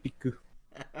te pipiku.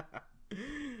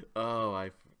 Oh,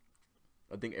 I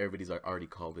think everybody's already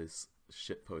called this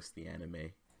shit post the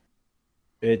anime.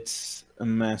 It's a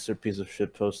masterpiece of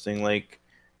shit posting. Like,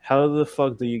 how the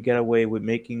fuck do you get away with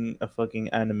making a fucking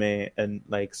anime and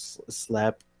like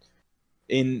slap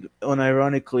in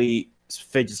unironically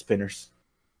fidget spinners?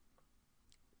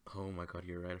 Oh my god,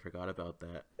 you're right. I forgot about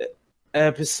that. Like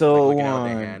Episode looking out of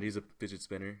their one. hand, he's a fidget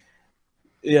spinner.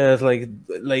 Yeah, it's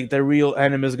like the real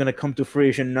anime is gonna come to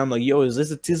fruition, and I'm like, yo, is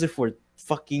this a teaser for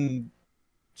fucking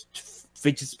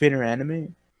fidget spinner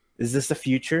anime? Is this the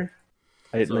future?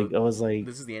 So I was like,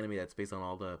 this is the anime that's based on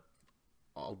all the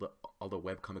all the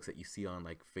web comics that you see on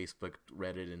like Facebook,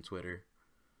 Reddit, and Twitter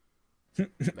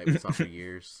that we saw for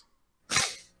years.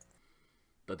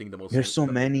 I think there's so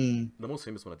many. the most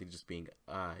famous one I think just being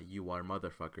you are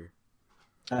motherfucker.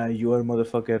 You are a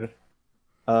motherfucker.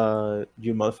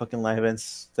 Your motherfucking live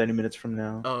ends 30 minutes from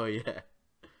now. Oh yeah.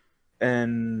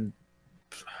 And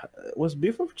was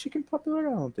Beef of Chicken popular?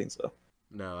 I don't think so.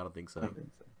 No, I don't think I so. don't think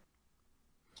so.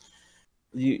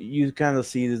 You kind of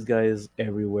see these guys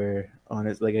everywhere on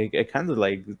it. Like I kind of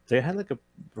like they had like a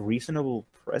reasonable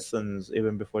presence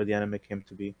even before the anime came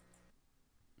to be.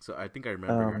 So I think I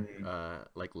remember Um,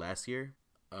 like last year,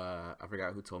 I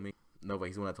forgot who told me. No, but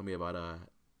he's the one that told me about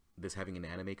this having an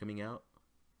anime coming out.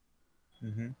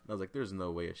 mhm. I was like, there's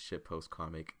no way a shitpost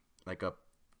comic, like a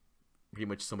pretty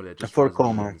much somebody that just For draws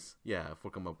Como. memes. Yeah, for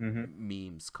come up Hmm.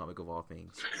 memes comic of all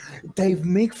things. They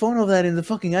make fun of that in the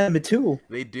fucking anime too.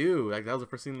 They do. Like that was the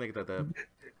first thing like that the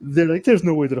They're like, there's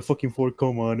no way that a fucking 4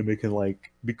 anime can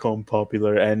like become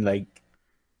popular, and like,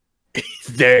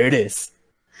 there it is.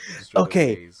 just right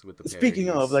Okay, away with the speaking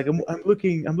of, parodies. like,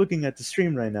 I'm looking at the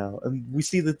stream right now, and we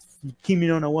see the Kimi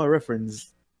no Na wa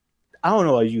reference. I don't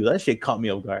know about you, that shit caught me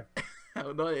off guard.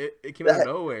 No, it came out of That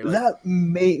nowhere. Like that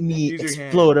made me use your hand.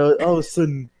 explode. All of a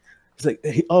sudden, it's like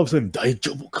all of a sudden,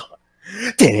 Daijobu ka.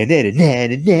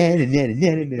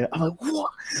 I'm like,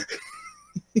 what?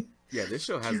 Yeah, this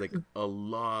show has like a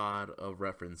lot of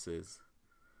references.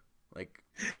 Like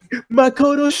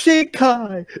Makoto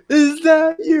Shinkai, is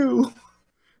that you?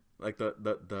 like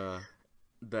the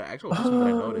actual first one that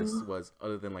I noticed Oh, was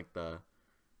other than like the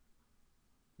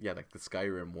yeah like the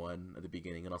Skyrim one at the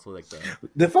beginning and also like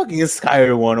the fucking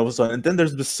Skyrim one all of a sudden, and then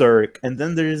there's Berserk, and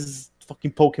then there's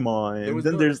fucking Pokemon, there and was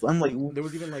then no there's I'm like, there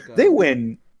was even like they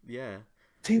went yeah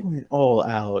they went all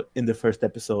out in the first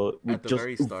episode at with the just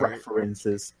very start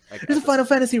references. like There's a Final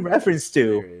Fantasy reference there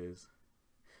too. it is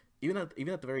even at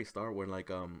the very start when like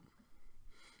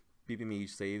BB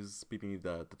saves BB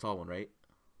the tall one right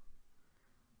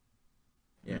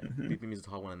yeah Hmm. BB is the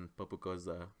tall one and Papuko's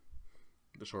the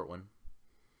short one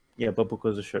Yeah,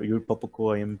 Papuko is a short. You're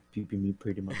Papuko. I am PP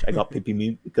pretty much. I got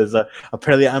PP because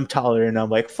apparently I'm taller, and I'm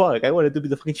like, fuck. I wanted to be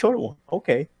the fucking short one.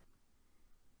 Okay.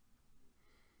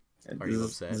 And Are you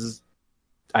upset?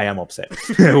 I am upset.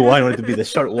 Well, I wanted to be the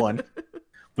short one,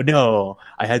 but no,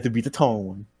 I had to be the tall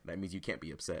one. That means you can't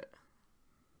be upset.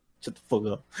 Shut the fuck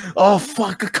up. Oh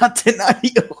fuck! I can't deny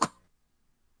you.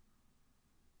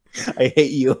 I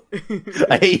hate you.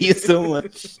 I hate you so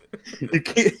much. You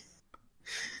can't...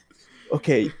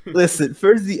 Okay, listen.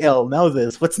 First the L, now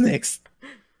this. What's next?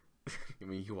 I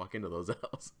mean, you walk into those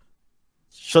L's.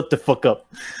 Shut the fuck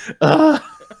up. Uh,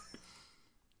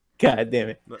 God damn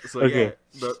it. So yeah,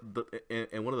 Okay.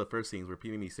 and one of the first scenes where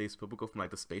PvP saves Popoco from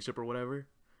like the spaceship or whatever.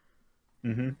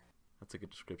 Mm-hmm. That's a good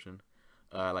description.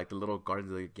 Like the little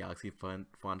Guardians of the Galaxy font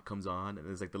comes on, and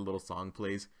there's like the little song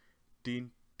plays,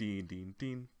 ding ding ding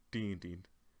ding ding ding.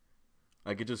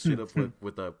 Like it just straight up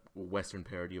with a Western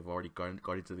parody of already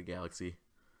Guardians of the Galaxy.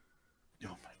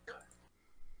 Oh my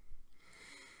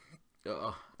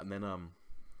god. And then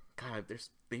God,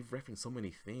 they've referenced so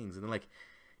many things, and then like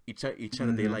each time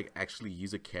that they like actually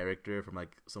use a character from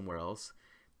like somewhere else,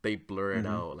 they blur it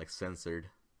out, like censored.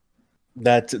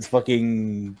 That's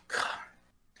fucking.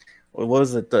 What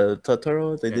was it? The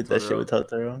Totoro? They Yeah, did that shit with Totoro.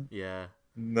 Totoro. Yeah.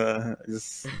 Nah,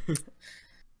 just.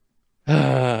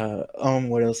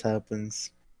 What else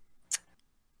happens?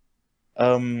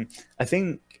 I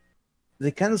think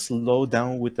they kind of slow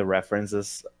down with the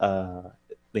references.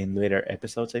 In later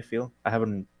episodes, I feel I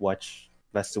haven't watched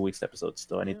last 2 weeks episodes,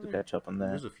 though. I need to catch up on that.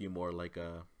 There's a few more like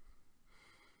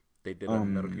they did a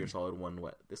Metal Gear Um, Solid one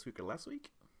this week or last week?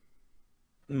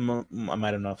 I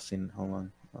might have not seen.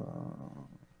 Hold on.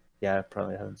 Yeah, I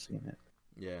probably haven't seen it.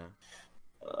 Yeah.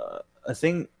 I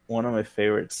think one of my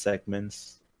favorite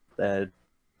segments that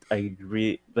I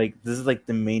really like. This is like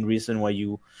the main reason why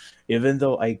even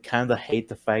though I kind of hate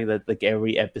the fact that like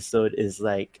every episode is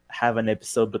like have an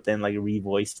episode, but then like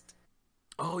revoiced.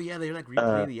 Oh yeah, they're like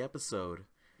replaying the episode.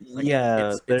 Like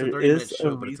Yeah, it's a there 30-minute is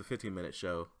show, but it's a 15-minute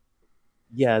show.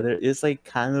 yeah, there is like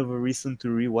kind of a reason to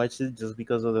rewatch it just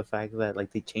because of the fact that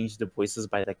like they changed the voices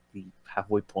by like the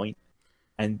halfway point,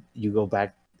 and you go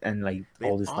back and like They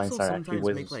all these lines also are actually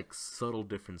sometimes make voices. like subtle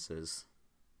differences.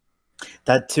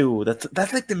 That too.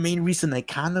 That's like the main reason I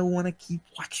kind of want to keep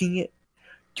watching it,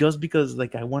 just because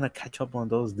like I want to catch up on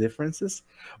those differences.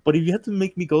 But if you have to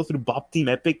make me go through Bob Team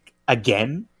Epic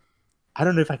again, I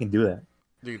don't know if I can do that.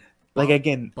 Dude, Like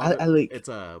again, I like. it's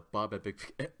a Bob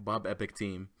Epic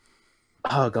team.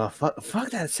 Oh god,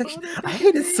 fuck that section. Bob I Epic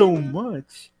hate it so team.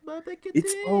 much. Bob Epic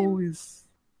It's team. always,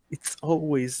 it's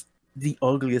always the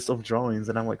ugliest of drawings,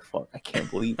 and I'm like, fuck, I can't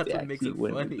believe That's they what makes actually it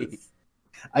went with funny. this.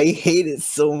 I hate it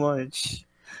so much.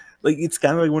 Like it's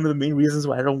kind of like one of the main reasons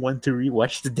why I don't want to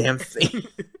rewatch the damn thing.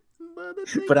 Bob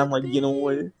But Epic I'm like, you know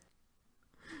what?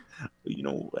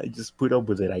 team. I just put up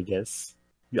with it. I guess.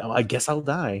 Yeah, I guess I'll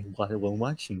die while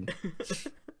watching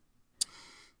it.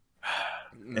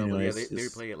 No, but yeah, Anyways, they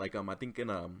just replay it like I think in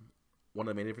one of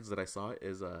the main differences that I saw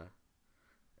is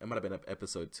it might have been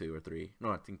episode 2 or 3.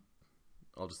 No, I think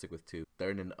I'll just stick with 2. They're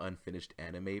in an unfinished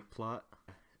anime plot,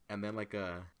 and then like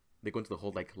they go into the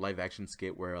whole like live action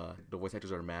skit where the voice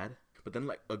actors are mad, but then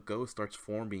like a ghost starts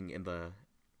forming in the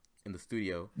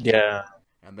studio, yeah,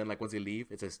 and then like once they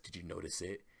leave, it says, "Did you notice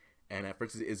it?" And at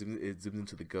first it zooms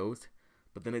into the ghost,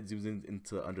 but then it zooms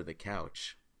into under the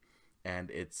couch, and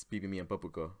it's Bibi and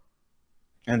Popuko.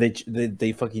 and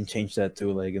they fucking changed that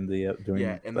too, like in the Yeah, during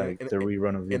and then like the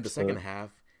rerun of the in the second episode. half,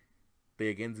 they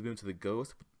again zoom into the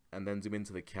ghost and then zoom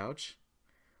into the couch,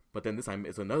 but then this time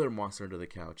it's another monster under the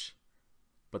couch.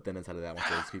 But then inside of that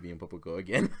monster, it's Phoebe and Popo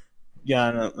again.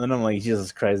 Yeah, and I'm like,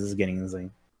 Jesus Christ, this is getting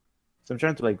insane. So I'm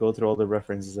trying to like go through all the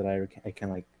references that I can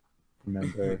like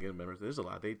remember, There's a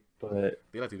lot. but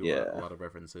They like to do a yeah. lot of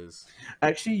references.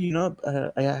 Actually,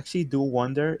 I actually do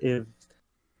wonder if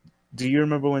do you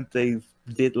remember when they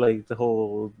did like the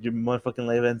whole your motherfucking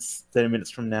live ends 30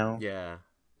 minutes from now? Yeah,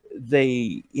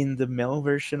 They in the male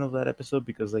version of that episode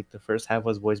because like the first half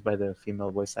was voiced by the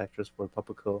female voice actress for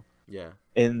Papaco. yeah.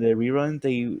 In the rerun,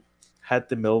 they had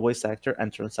the male voice actor,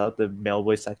 and turns out the male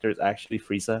voice actor is actually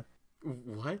Frieza.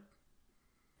 What?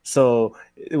 So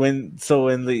when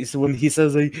he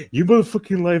says like your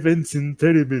motherfucking life ends in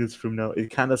 30 minutes from now, it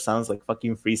kind of sounds like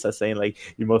fucking Frieza saying like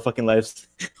your motherfucking life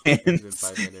Ends in ends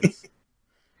 5 minutes.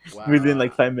 within Wow,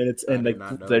 like 5 minutes I and did like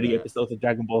not know 30 that. episodes of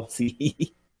Dragon Ball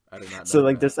Z. I did not So know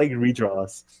like that. there's like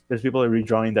redraws. There's people are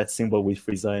redrawing that symbol with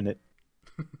Frieza in it,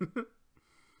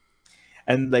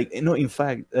 and like in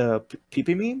fact,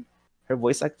 Pipimi, her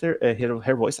voice actor,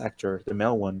 her voice actor, the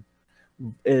male one,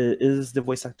 is the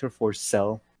voice actor for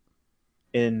Cell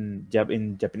in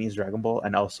Japanese Dragon Ball,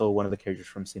 and also one of the characters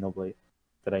from Xenoblade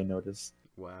that I noticed.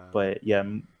 Wow. But yeah,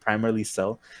 primarily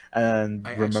Cell. And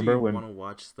I actually remember want when? to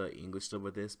watch the English dub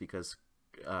of this because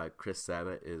Chris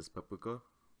Sabat is Papuko,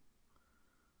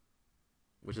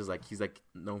 which is like he's like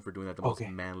known for doing like the most Okay.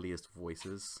 manliest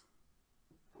voices.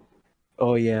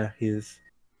 Oh yeah, he's.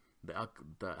 The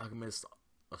Alchemist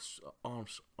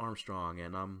Armstrong,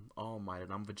 and I'm All Might,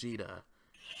 and I'm Vegeta,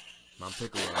 and I'm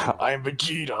Piccolo, I'm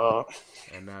Vegeta.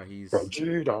 and now he's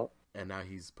Vegeta.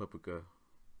 Papuka,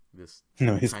 this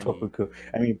No, he's tiny. Popoco.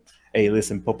 I mean, hey,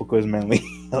 listen, Popoco is manly.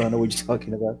 I don't know what you're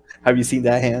talking about. Have you seen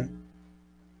that hand?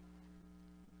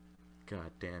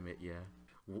 God damn it, yeah.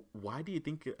 Why do you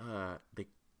think they?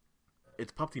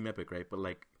 It's Pop Team Epic, right? But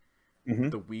like Hmm.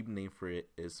 the weeb name for it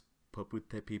is Popute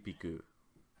Pipiku.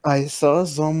 I saw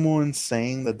someone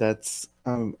saying that that's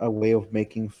a way of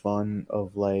making fun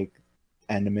of like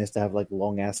animes that have like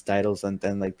long ass titles, and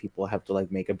then like people have to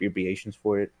like make abbreviations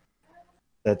for it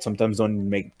that sometimes don't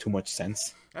make too much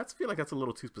sense. That's feel like that's a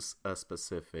little too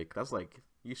specific. That's like,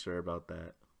 you sure about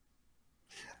that?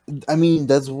 I mean,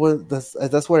 that's what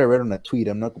I read on a tweet.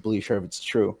 I'm not completely sure if it's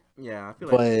true, Yeah,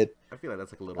 but I feel like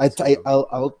that's like a little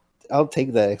too I'll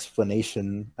take that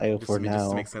explanation just for just to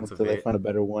now make sense of until I it. find a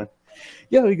better one.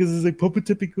 Yeah, because it's like Papa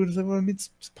Typical. It's like, well, I mean, it's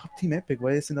Pop Team Epic.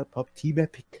 Why is it not Pop Team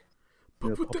Epic? You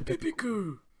know, Popute Papa Typical.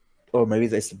 Pipiku. Or maybe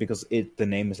that's because the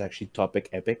name is actually Topic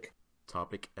Epic.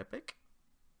 Topic Epic.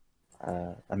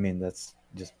 I mean, that's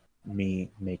just me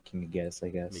making a guess, I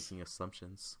guess. Making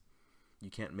assumptions. You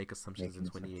can't make assumptions in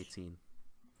Making assumptions. 2018.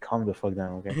 Calm the fuck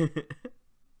down, okay?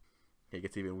 It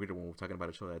gets even weirder when we're talking about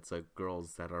a show that's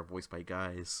girls that are voiced by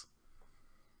guys.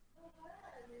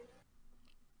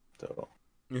 So,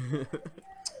 分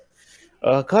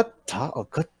わかっ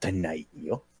たない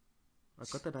よ.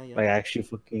 かってない Like, I よ actually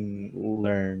fucking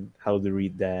learned how to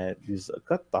read that. Just, わ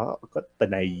かった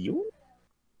ないよ.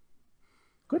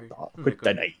 わかったわかっ Like,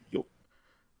 たないよ.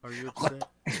 are you わかっ upset?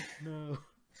 た. No.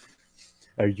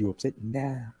 Are you upset?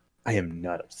 Nah, I am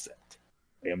not upset.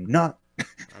 I am not.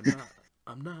 I'm not.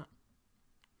 I'm not.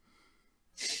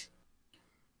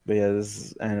 But yeah,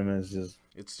 this anime is just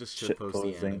It's just shit shit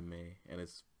posting posting. anime, and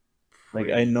it's Like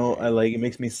I pretty know, I great. like it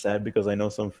makes me sad because I know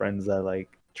some friends that like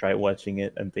try watching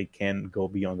it and they can't go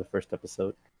beyond the first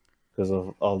episode because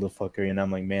of all the fuckery. And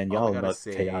I'm like, man, All I y'all gotta not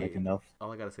chaotic say, enough.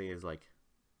 is like,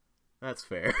 that's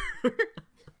fair.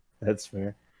 That's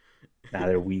fair. Nah,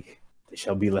 they're weak. They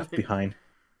shall be left behind.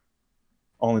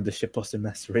 Only the shitposted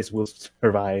master race will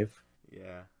survive.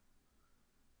 Yeah.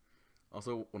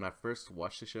 Also, when I first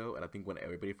watched the show, and I think when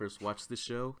everybody first watched the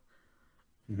show,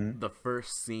 Mm-hmm. the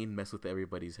first scene messed with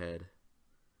everybody's head.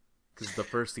 Because the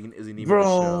first scene isn't even the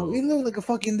Bro, it show. looked like a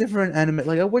fucking different anime.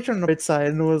 Like I watched on the right side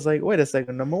and it was like, wait a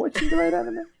second, am I watching the right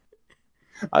anime?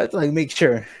 I had to like make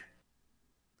sure.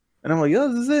 And I'm like, yo,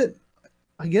 this is it.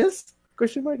 I guess?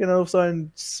 Question mark. And all of a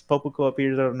sudden Popoco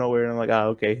appears out of nowhere and I'm like, ah,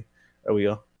 okay. There we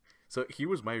go. So here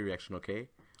was my reaction, okay?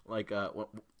 Like,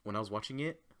 when I was watching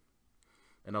it,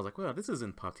 and I was like, well, this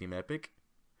isn't Pop Team Epic.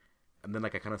 And then,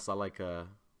 like, I kind of saw, like,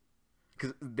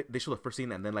 because they show the first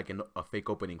scene and then, like, a fake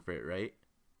opening for it, right?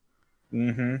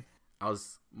 Mm-hmm.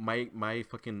 My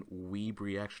fucking weeb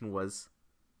reaction was,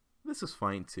 this is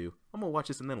fine, too. I'm gonna watch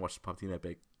this and then watch Pop Team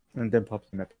Epic. And then Pop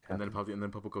Team Epic And then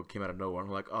happened. Popoco came out of nowhere. I'm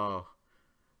like, oh,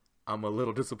 I'm a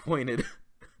little disappointed.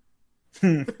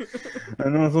 I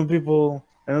know some people.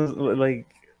 I know, like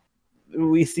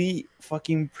we see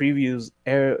fucking previews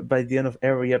by the end of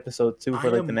every episode too I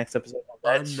for like the am next episode of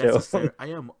that show. I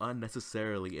am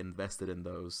unnecessarily invested in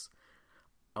those.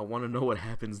 I want to know what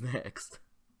happens next.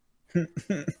 What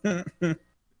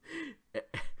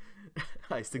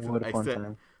a fun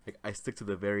time! I stick to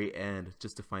the very end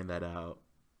just to find that out.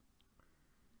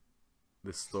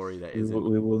 This story that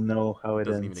We will know how it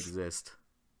doesn't even ends. exist.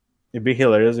 It'd be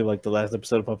hilarious if like the last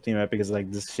episode of Pop Team Epic is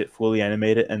like this shit fully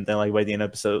animated, and then like by the end of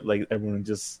the episode, like everyone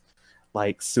just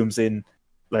like zooms in,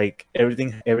 like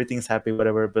everything's happy,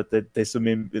 whatever. But they zoom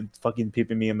in, fucking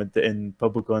peeping me and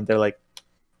Pobuko, and they're like,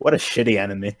 "What a shitty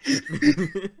anime."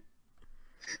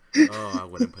 Oh, I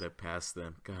wouldn't put it past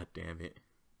them. God damn it.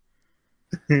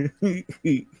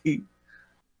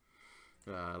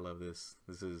 I love this.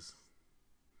 This is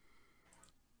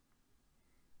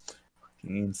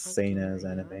Insane as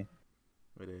anime.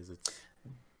 It is. It's.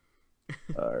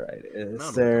 All right, I is don't know what we're talking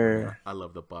about. there I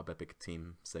love the Bob Epic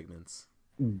team segments.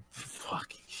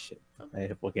 fucking shit? I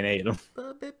fucking hate them.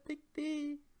 Bob Epic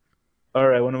team. All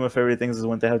right, one of my favorite things is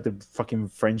when they have the fucking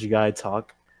French guy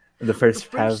talk. In the The first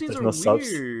French half, scenes there's are no subs,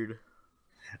 weird.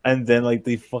 and then like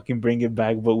they fucking bring it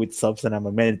back, but with subs, and I'm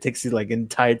like, man, it takes you like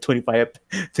entire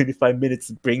 25 minutes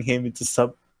to bring him into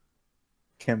sub.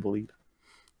 Can't believe.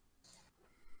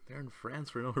 They're in France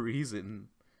for no reason.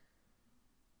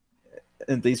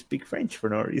 and they speak French for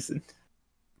no reason.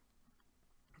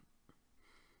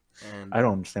 And I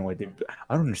don't understand why they.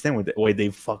 I don't understand why they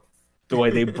fuck. Why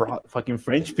they brought fucking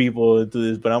French people into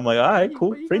this, but I'm like, all right,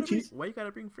 cool, Frenchies, why you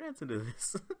gotta bring France into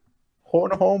this?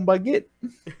 horn home baguette.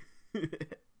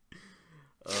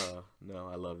 No,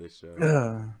 I love this show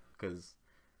Uh, because,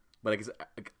 but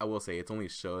I will say it's only a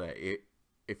show that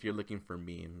if you're looking for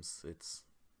memes,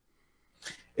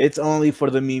 it's only for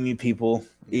the meme people.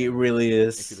 yeah. It really If you're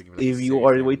is. looking for like a If you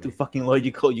serious are way too anime, fucking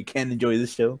logical, you can't enjoy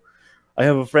this show. I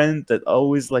have a friend that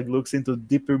always like looks into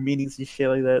deeper meanings and shit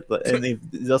like that, and if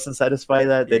it doesn't satisfy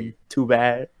that, yeah, then too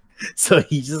bad. So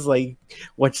he just like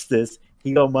watched this.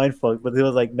 He got mind fucked, but he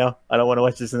was like, "No, I don't want to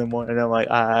watch this anymore." And I'm like,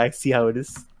 I see how it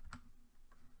is."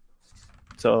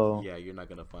 So yeah, you're not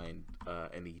gonna find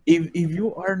any. if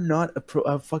you are not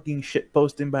a fucking shit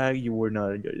posting bag, you will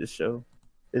not enjoy this show.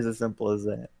 It's as simple as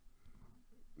that.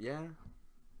 Yeah,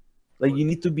 Like well, you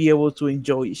need to be able to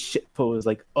enjoy shit posts,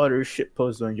 like utter shit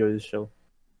posts, to enjoy this show.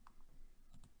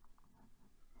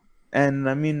 And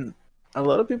I mean, a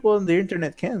lot of people on the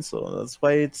internet can, so that's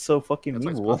why it's so fucking that's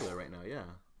why it's memeable. popular right now. Yeah,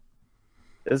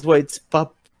 That's why it's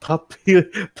pop team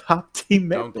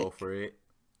don't go epic, for it.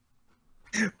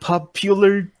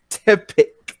 popular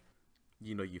tepic.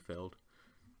 You know you failed.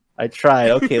 I tried.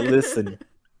 Okay, listen.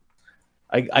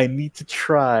 I need to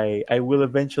try. I will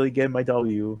eventually get my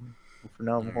W. For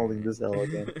now, All I'm holding this L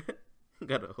again. right,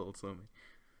 gotta hold something.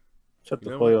 Shut You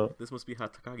the know fuck what? up. This must be how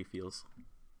Takagi feels.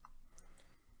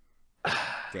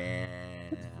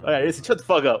 Damn. All right, listen. Shut the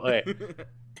fuck up. Okay.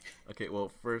 Okay,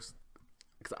 well, first,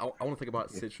 because I want to think about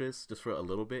Okay. Citrus just for a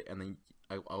little bit, and then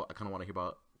I kind of want to hear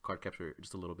about Card Capture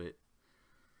just a little bit.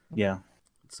 Yeah.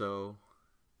 So,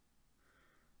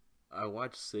 I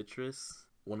watched Citrus,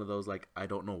 one of those, like, I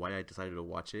don't know why I decided to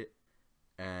watch it,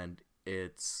 and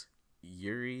it's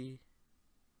Yuri,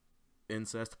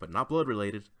 incest, but not blood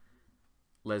related,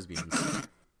 lesbians.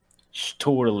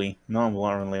 Totally. No, I'm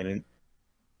not related.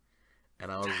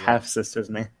 And I was like, Half sisters,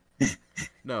 man.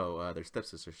 no, they're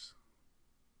stepsisters.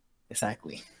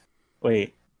 Exactly.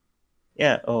 Wait.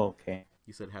 Yeah. Oh, okay.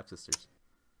 You said half sisters.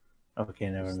 Okay,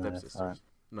 They're never mind. I thought. stepsisters.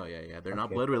 No, yeah. They're not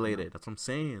Okay, blood fair enough. related. That's what I'm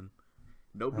saying.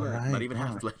 No All blood. Not right. even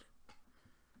half No. blood.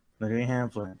 Not even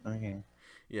half blood. Okay.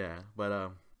 Yeah, but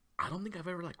I don't think I've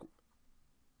ever like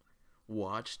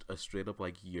watched a straight up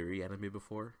like Yuri anime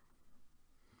before.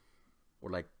 Or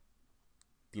like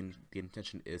the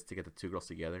intention is to get the two girls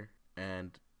together,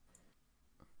 and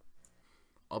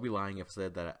I'll be lying if I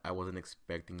said that I wasn't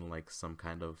expecting like some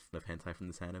kind of hentai from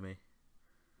this anime.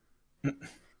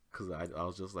 Cause I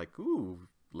was just like, ooh,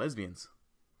 lesbians.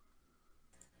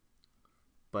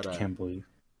 But Can't believe.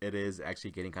 it is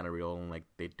actually getting kind of real, and like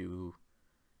they do,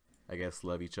 I guess,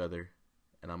 love each other.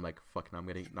 And I'm like, fuck, now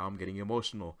I'm getting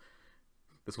emotional.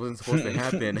 This wasn't supposed to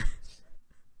happen.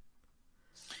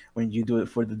 When you do it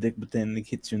for the dick, but then it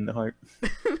hits you in the heart.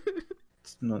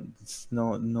 It's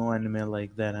no anime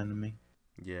like that anime.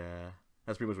 Yeah,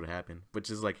 that's pretty much what happened. Which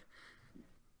is like,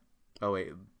 oh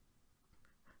wait,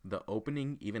 the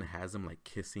opening even has them like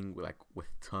kissing with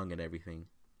tongue and everything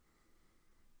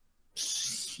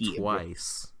Yeah, bro.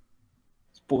 twice.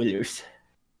 Spoilers.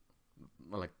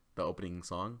 Like the opening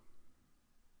song,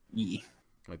 Yeah.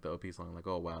 like the OP song. Like,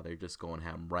 oh wow, they're just going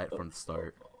ham right from the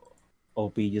start.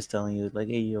 OP just telling you like,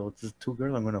 hey yo, this is two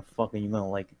girls I'm gonna fuck and you're gonna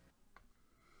like it.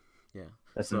 Yeah.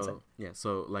 That's insane.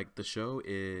 So like the show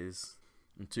is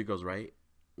two girls, right?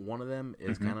 One of them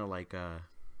is Mm-hmm. kind of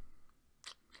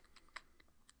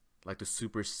like the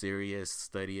super serious,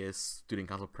 studious student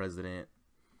council president,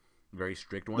 very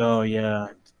strict one, Oh yeah,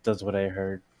 that's what I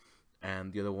heard.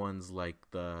 and the other one's like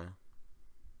the,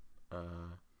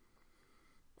 uh,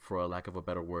 for a lack of a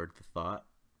better word, the thought.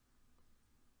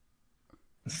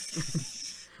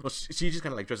 Well, she just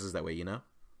kind of like dresses that way, you know?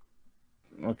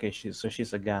 Okay, she's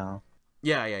a gal.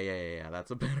 Yeah. That's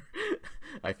a better.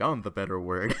 I found the better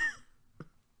word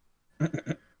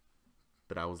that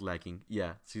I was lacking.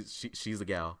 Yeah, she's a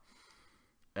gal,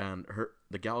 and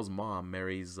the gal's mom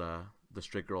marries the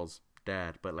strict girl's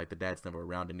dad, but like the dad's never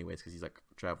around anyways because he's like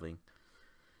traveling.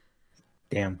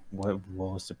 Damn, what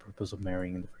was the purpose of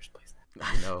marrying in the first place?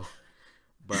 I know,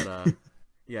 but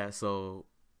yeah. So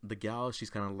the gal, she's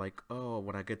kind of like, oh,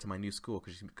 when I get to my new school,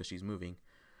 because she's moving,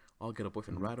 I'll get a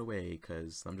boyfriend right away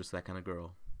because I'm just that kind of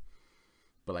girl.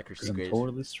 But like Because I'm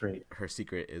totally straight. her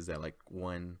secret is that like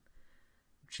one,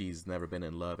 she's never been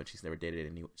in love and she's never dated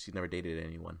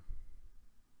anyone.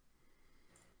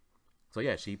 So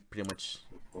yeah, she pretty much,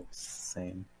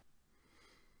 Same.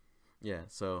 yeah.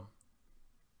 So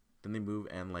then they move,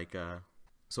 and like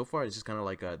so far it's just kind of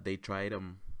like they tried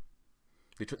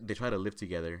they try to live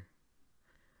together.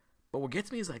 But what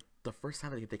gets me is like the first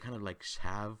time they kind of like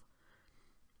have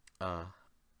uh,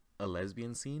 a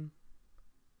lesbian scene.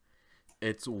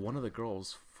 It's one of the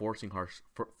girls forcing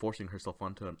herself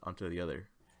onto the other,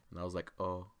 and I was like,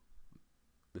 oh,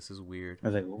 this is weird. I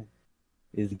was like, oh,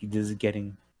 this is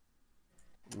getting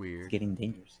it's Weird. getting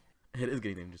dangerous. It is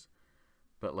getting dangerous,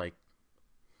 but like,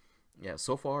 yeah.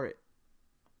 So far,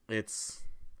 it's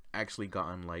actually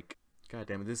gotten like, god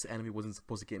damn it, this anime wasn't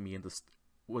supposed to get me into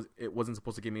it wasn't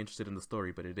supposed to get me interested in the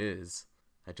story, but it is.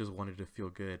 I just wanted to feel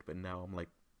good, but now I'm like,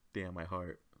 damn, my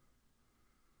heart.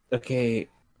 Okay,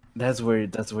 that's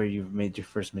where you've made your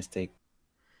first mistake.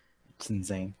 It's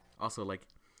insane. Also, like,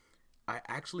 I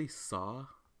actually saw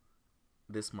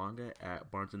this manga at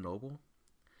Barnes and Noble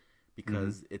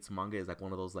Mm-hmm. because its manga is like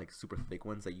one of those like super thick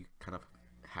ones that you kind of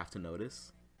have to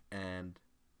notice. And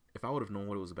if I would have known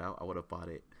what it was about, I would have bought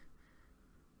it.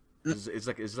 It's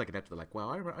just like an after like wow,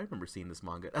 I remember seeing this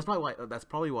manga. That's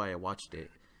probably why I watched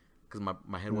it because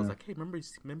my head was Mm. like, hey,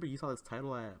 remember you saw this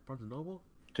title at Barnes and Noble?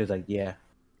 Just like yeah,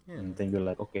 Yeah, and then you're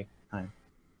like, okay, fine.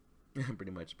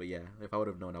 pretty much. But yeah, if I would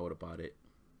have known, I would have bought it.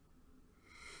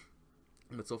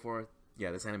 But so far,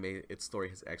 yeah, this anime, its story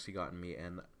has actually gotten me,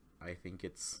 and I think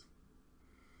it's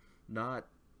not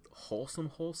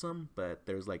wholesome, but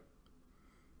there's like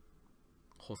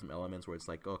wholesome elements where it's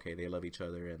like, okay, they love each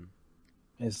other, and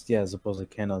It's yeah, I suppose it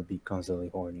cannot be constantly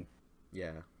horny.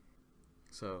 yeah.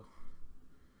 So,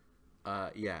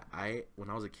 yeah, I when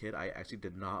I was a kid, I actually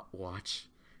did not watch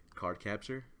Card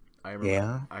Capture.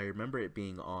 Yeah. I remember it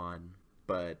being on,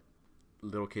 but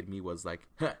little kid me was like,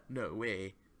 huh, no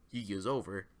way, Yu-Gi-Oh's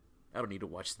over. I don't need to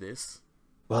watch this.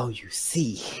 Well, you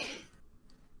see,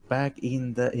 back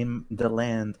in the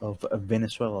land of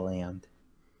Venezuela land,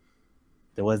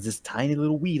 there was this tiny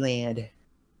little wee land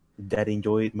that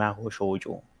enjoyed Maho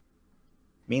Shoujo,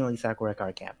 mainly Sakura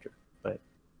card capture, but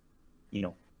you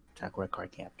know, Sakura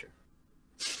card capture.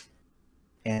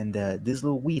 And this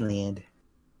little wee land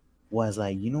was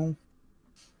like,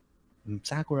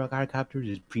 Sakura card capture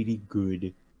is pretty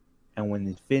good. And when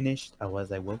it finished, I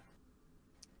was like, well,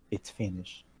 it's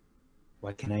finished.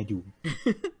 What can I do?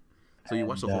 So you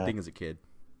watched And the whole thing as a kid?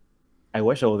 I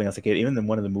watched the whole thing as a kid, even in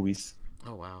one of the movies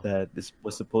Oh wow. that this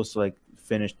was supposed to like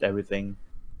finish everything.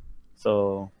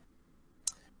 So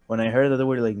when I heard that they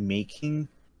were like making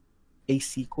a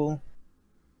sequel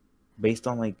based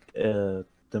on like the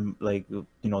like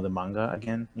the manga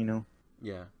again,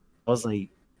 Yeah. I was like,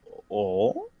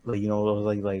 oh, like I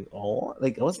was like oh,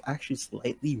 like I was actually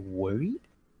slightly worried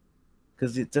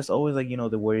because there's always like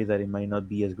the worry that it might not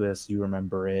be as good as you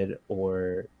remember it,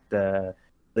 or the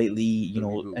lately The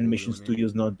reboot will animation ruin it.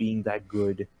 studios not being that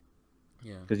good,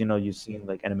 Yeah. because you've seen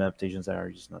like anime adaptations that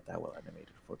are just not that well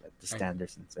animated for like the I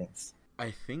standards and things.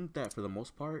 I think that for the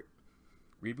most part,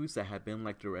 reboots that have been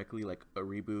like directly like a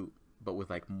reboot but with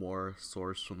like more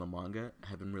source from the manga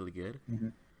have been really good. Mm-hmm.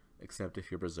 Except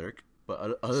if you're Berserk.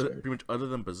 But Sure. pretty much other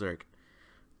than Berserk,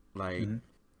 like Mm-hmm.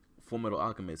 Full Metal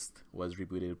Alchemist was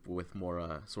rebooted with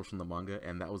more source from the manga,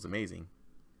 and that was amazing.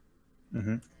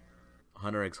 Mm-hmm.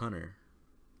 Hunter x Hunter,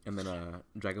 and then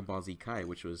Dragon Ball Z Kai,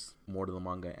 which was more to the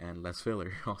manga and less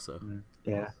filler, also. Mm-hmm.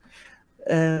 Yeah.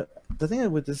 The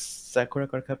thing with this Sakura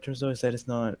Card Captors though is that it's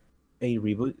not a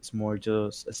reboot; it's more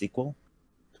just a sequel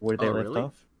to where they Oh, left really?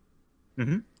 off.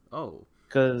 Mm-hmm. Oh,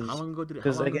 Because, how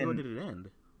because long ago again, did it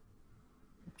end?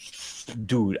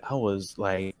 dude, I was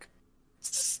like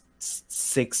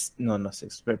six, no, not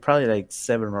six, but probably like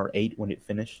 7 or 8 when it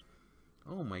finished.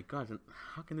 Oh my god!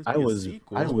 How can this I be a was,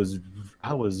 I sequel? was,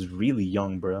 I was really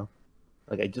young, bro.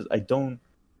 Like I don't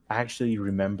actually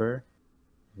remember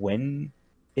when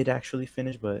it actually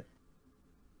finished, but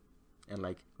And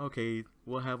like, okay,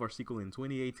 we'll have our sequel in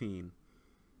 2018.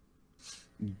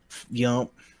 you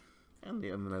know, And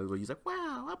then he's like,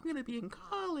 wow, I'm gonna be in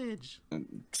college.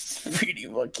 pretty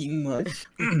fucking much.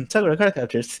 Sakura Card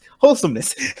Captors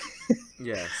wholesomeness.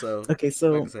 Yeah, so Okay,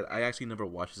 like I so said, I actually never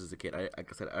watched this as a kid. Like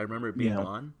I said, I remember it being yeah.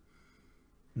 on.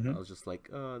 I Mm-hmm. was just like,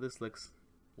 oh, this looks.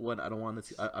 What I don't want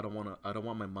to. I don't want to. I don't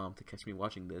want my mom to catch me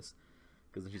watching this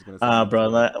because then she's gonna send me Bro,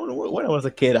 to like. like, when I was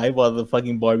a kid, I bought the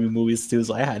fucking Barbie movies too,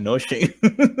 so I had no shame.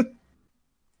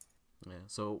 Yeah.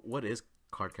 So what is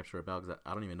card capture about? Because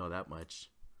I don't even know that much.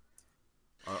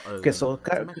 Other Okay, than so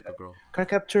it's a magical girl.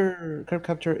 card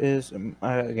capture is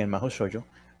again Mahou Shoujo,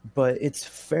 but it's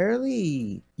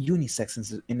fairly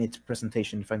unisex in its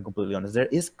presentation. If I'm completely honest, there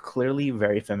is clearly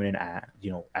very feminine,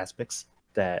 aspects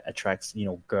that attracts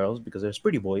girls because there's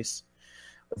pretty boys.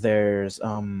 There's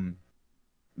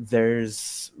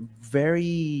there's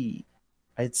very,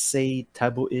 I'd say,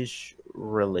 taboo-ish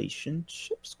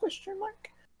relationships, question mark,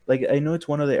 like I know it's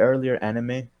one of the earlier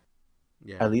anime,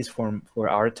 Yeah. at least for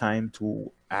our time,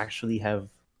 to actually have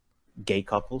gay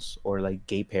couples or like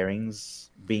gay pairings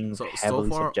being So heavily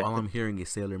far, all subjected. I'm hearing is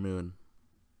Sailor Moon.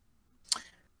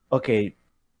 Okay,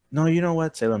 no, you know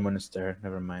what? Sailor Moon is there.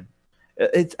 Never mind.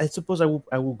 I suppose I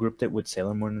will group it with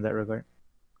Sailor Moon in that regard.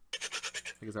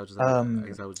 I Um,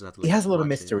 guess I would just have to it like has a lot of watch it.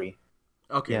 mystery.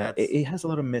 Okay, Yeah, it, that's it has a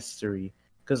lot of mystery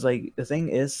because like the thing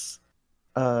is,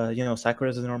 Sakura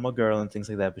is a normal girl and things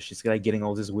like that, but she's like getting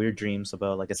all these weird dreams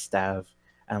about like a staff,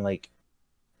 and like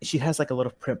she has like a lot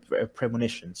of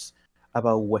premonitions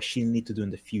about what she'll need to do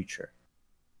in the future,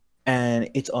 and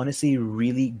it's honestly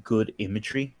really good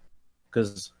imagery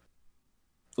because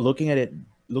looking at it,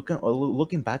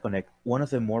 looking back on it, one of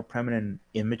the more prominent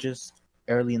images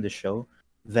early in the show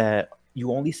that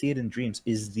you only see it in dreams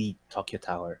is the Tokyo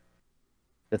Tower.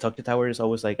 The Tokyo Tower is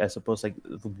always like, I suppose, like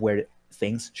where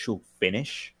things should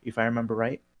finish, if I remember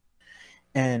right.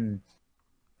 And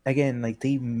again, like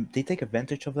they take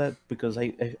advantage of that because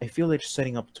I feel they're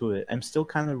setting up to it. I'm still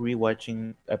kind of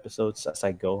rewatching episodes as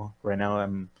I go. Right now,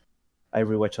 I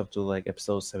rewatch up to like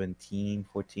episode 17,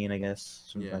 14, I guess,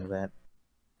 something yeah. like that.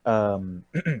 Um,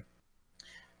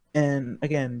 and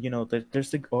again,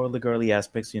 there's all the girly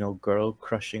aspects. Girl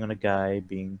crushing on a guy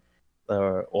being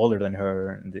older than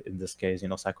her. In this case,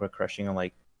 Sakura crushing on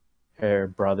like her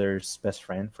brother's best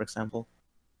friend, for example,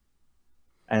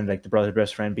 and like the brother's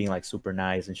best friend being like super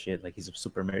nice and shit. Like he's a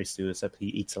super Mary Sue, except he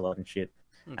eats a lot and shit.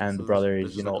 Okay, And the so brother there's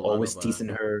is, just like a lot always of teasing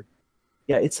her.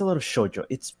 Yeah, it's a lot of shoujo.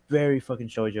 It's very fucking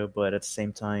shoujo, but at the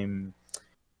same time,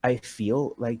 I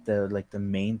feel like the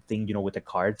main thing, with the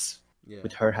cards, yeah.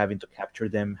 with her having to capture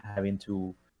them, having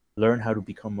to learn how to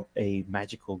become a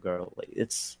magical girl. Like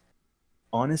it's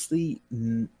honestly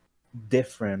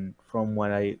different from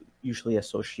what I usually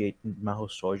associate Maho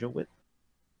Shoujo with.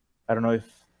 I don't know if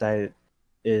that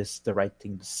is the right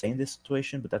thing to say in this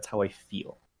situation, but that's how I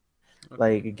feel. Okay.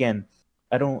 Like again,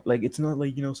 I don't like it's not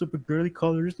like super girly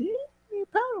colors,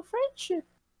 power of friendship.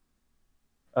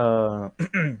 Uh,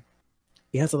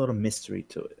 it has a lot of mystery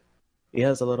to it. It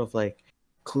has a lot of like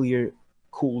clear,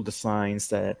 cool designs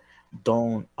that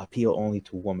don't appeal only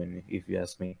to women, if you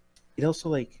ask me. It also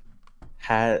like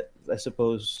had, I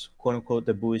suppose, quote unquote,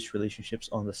 the booish relationships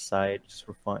on the side just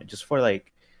for fun, just for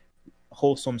like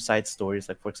wholesome side stories.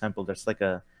 Like for example, there's like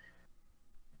a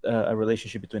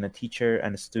relationship between a teacher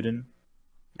and a student,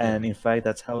 Yeah. and in fact,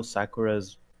 that's how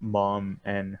Sakura's mom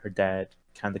and her dad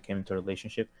kind of came into a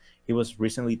relationship. He was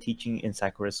recently teaching in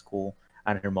Sakura's school,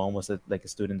 and her mom was like a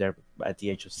student there at the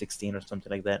age of 16 or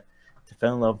something like that. They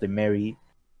fell in love. They married.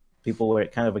 People were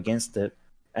kind of against it,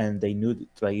 and they knew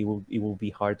that, like it will be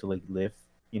hard to like live,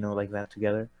 like that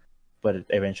together. But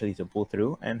eventually to pull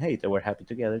through, and hey, they were happy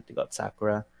together. They got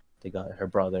Sakura. They got her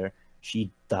brother.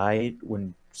 She died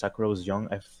when Sakura was young.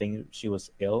 I think she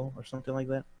was ill or something like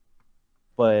that.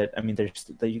 But I mean,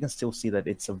 you can still see that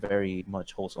it's a very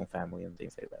much wholesome family and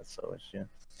things like that. So it's, yeah,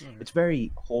 All right. it's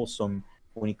very wholesome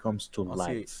when it comes to I'll see.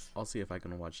 life. I'll see if I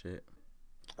can watch it.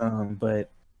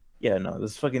 But yeah, no,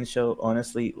 this fucking show,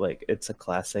 honestly, like it's a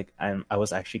classic. And I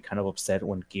was actually kind of upset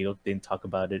when Gil didn't talk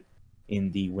about it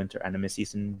in the winter anime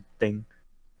season thing,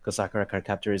 because Sakura Card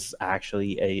Captor is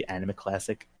actually a anime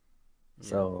classic. Yeah.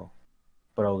 So,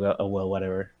 but I'll go, oh well,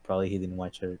 whatever. Probably he didn't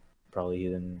watch it. Probably he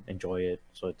didn't enjoy it.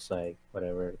 So it's like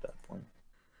whatever at that point.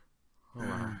 Oh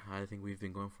wow. I think we've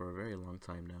been going for a very long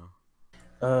time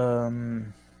now.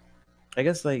 Um, I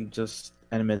guess like just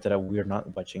anime that we're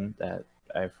not watching that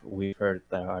we've heard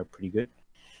that are pretty good.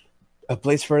 A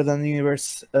Place Further Than the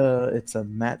Universe. It's a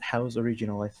Madhouse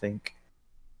original, I think,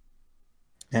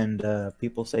 and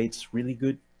people say it's really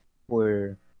good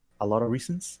for a lot of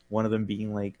reasons. One of them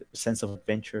being like a sense of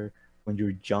adventure when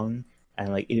you're young, and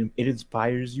like it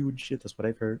inspires you and shit. That's what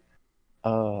I've heard.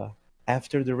 Uh,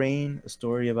 After the Rain, a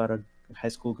story about a high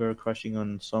school girl crushing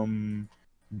on some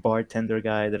bartender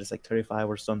guy that is like 35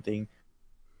 or something.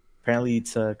 Apparently,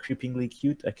 it's creepingly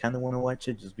cute. I kind of want to watch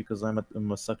it just because I'm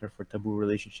a sucker for taboo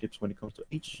relationships when it comes to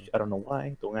age. I don't know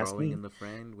why. Don't ask Brawling me. in the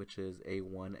Friend, which is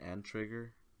A1 and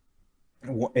Trigger.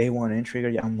 A1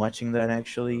 Intriguer, yeah, I'm watching that The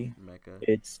actually. mecha.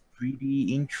 It's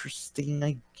pretty interesting,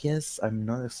 I guess. I'm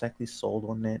not exactly sold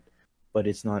on it, but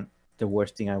it's not the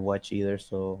worst thing I watch either,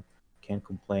 so can't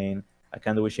complain. I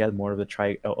kind of wish he had more of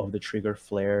the trigger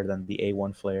flair than the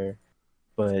A1 flair,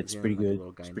 but He's it's getting pretty like a good.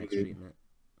 little It's pretty Gainax good. treatment.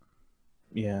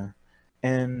 Yeah.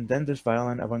 And then there's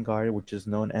Violent Avant-Garde, which is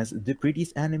known as the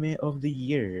prettiest anime of the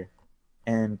year.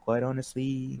 And quite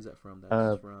honestly, Who's that from? That's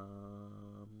uh, from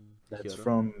that's Kyoto.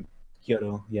 from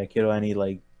Kyoto. Yeah, Kyoto Ani,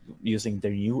 like using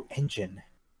their new engine,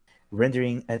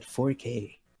 rendering at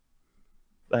 4K.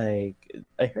 Like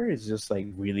I heard it's just like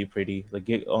really pretty. Like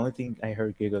only thing I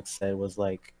heard Giga said was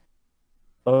like,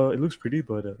 it looks pretty,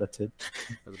 but that's it."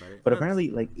 That's about it. But That's apparently,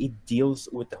 like it deals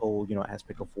with the whole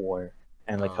aspect of war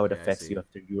and like oh, how it okay, I affects you see.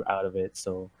 after you're out of it.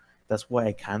 So that's why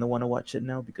I kind of want to watch it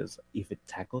now because if it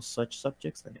tackles such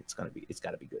subjects, then it's gotta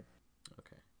be good.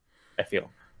 Okay. I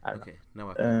feel. I don't know. Okay. Now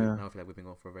I feel like we've been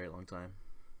going for a very long time.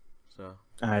 So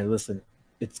All right, listen,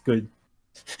 it's good.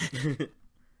 hey,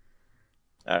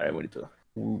 All right, what do you do?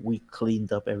 We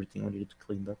cleaned up everything we needed to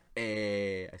clean up.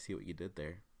 I see what you did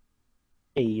there.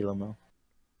 Hey, Lamo.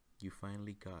 You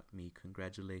finally got me.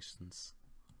 Congratulations.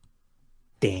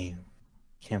 Damn.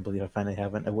 Can't believe I finally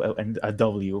have a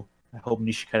W. I hope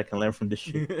Nishikata can learn from this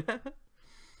shit. God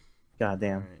All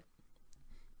damn. right.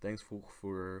 Thanks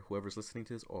for whoever's listening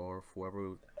to this or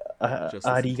whoever just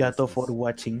listened to this Arigato in for this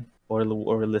watching or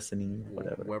listening,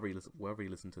 whatever. whoever you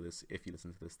listen to this, if you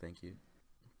listen to this, thank you.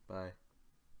 Bye.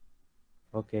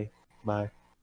 Okay, bye.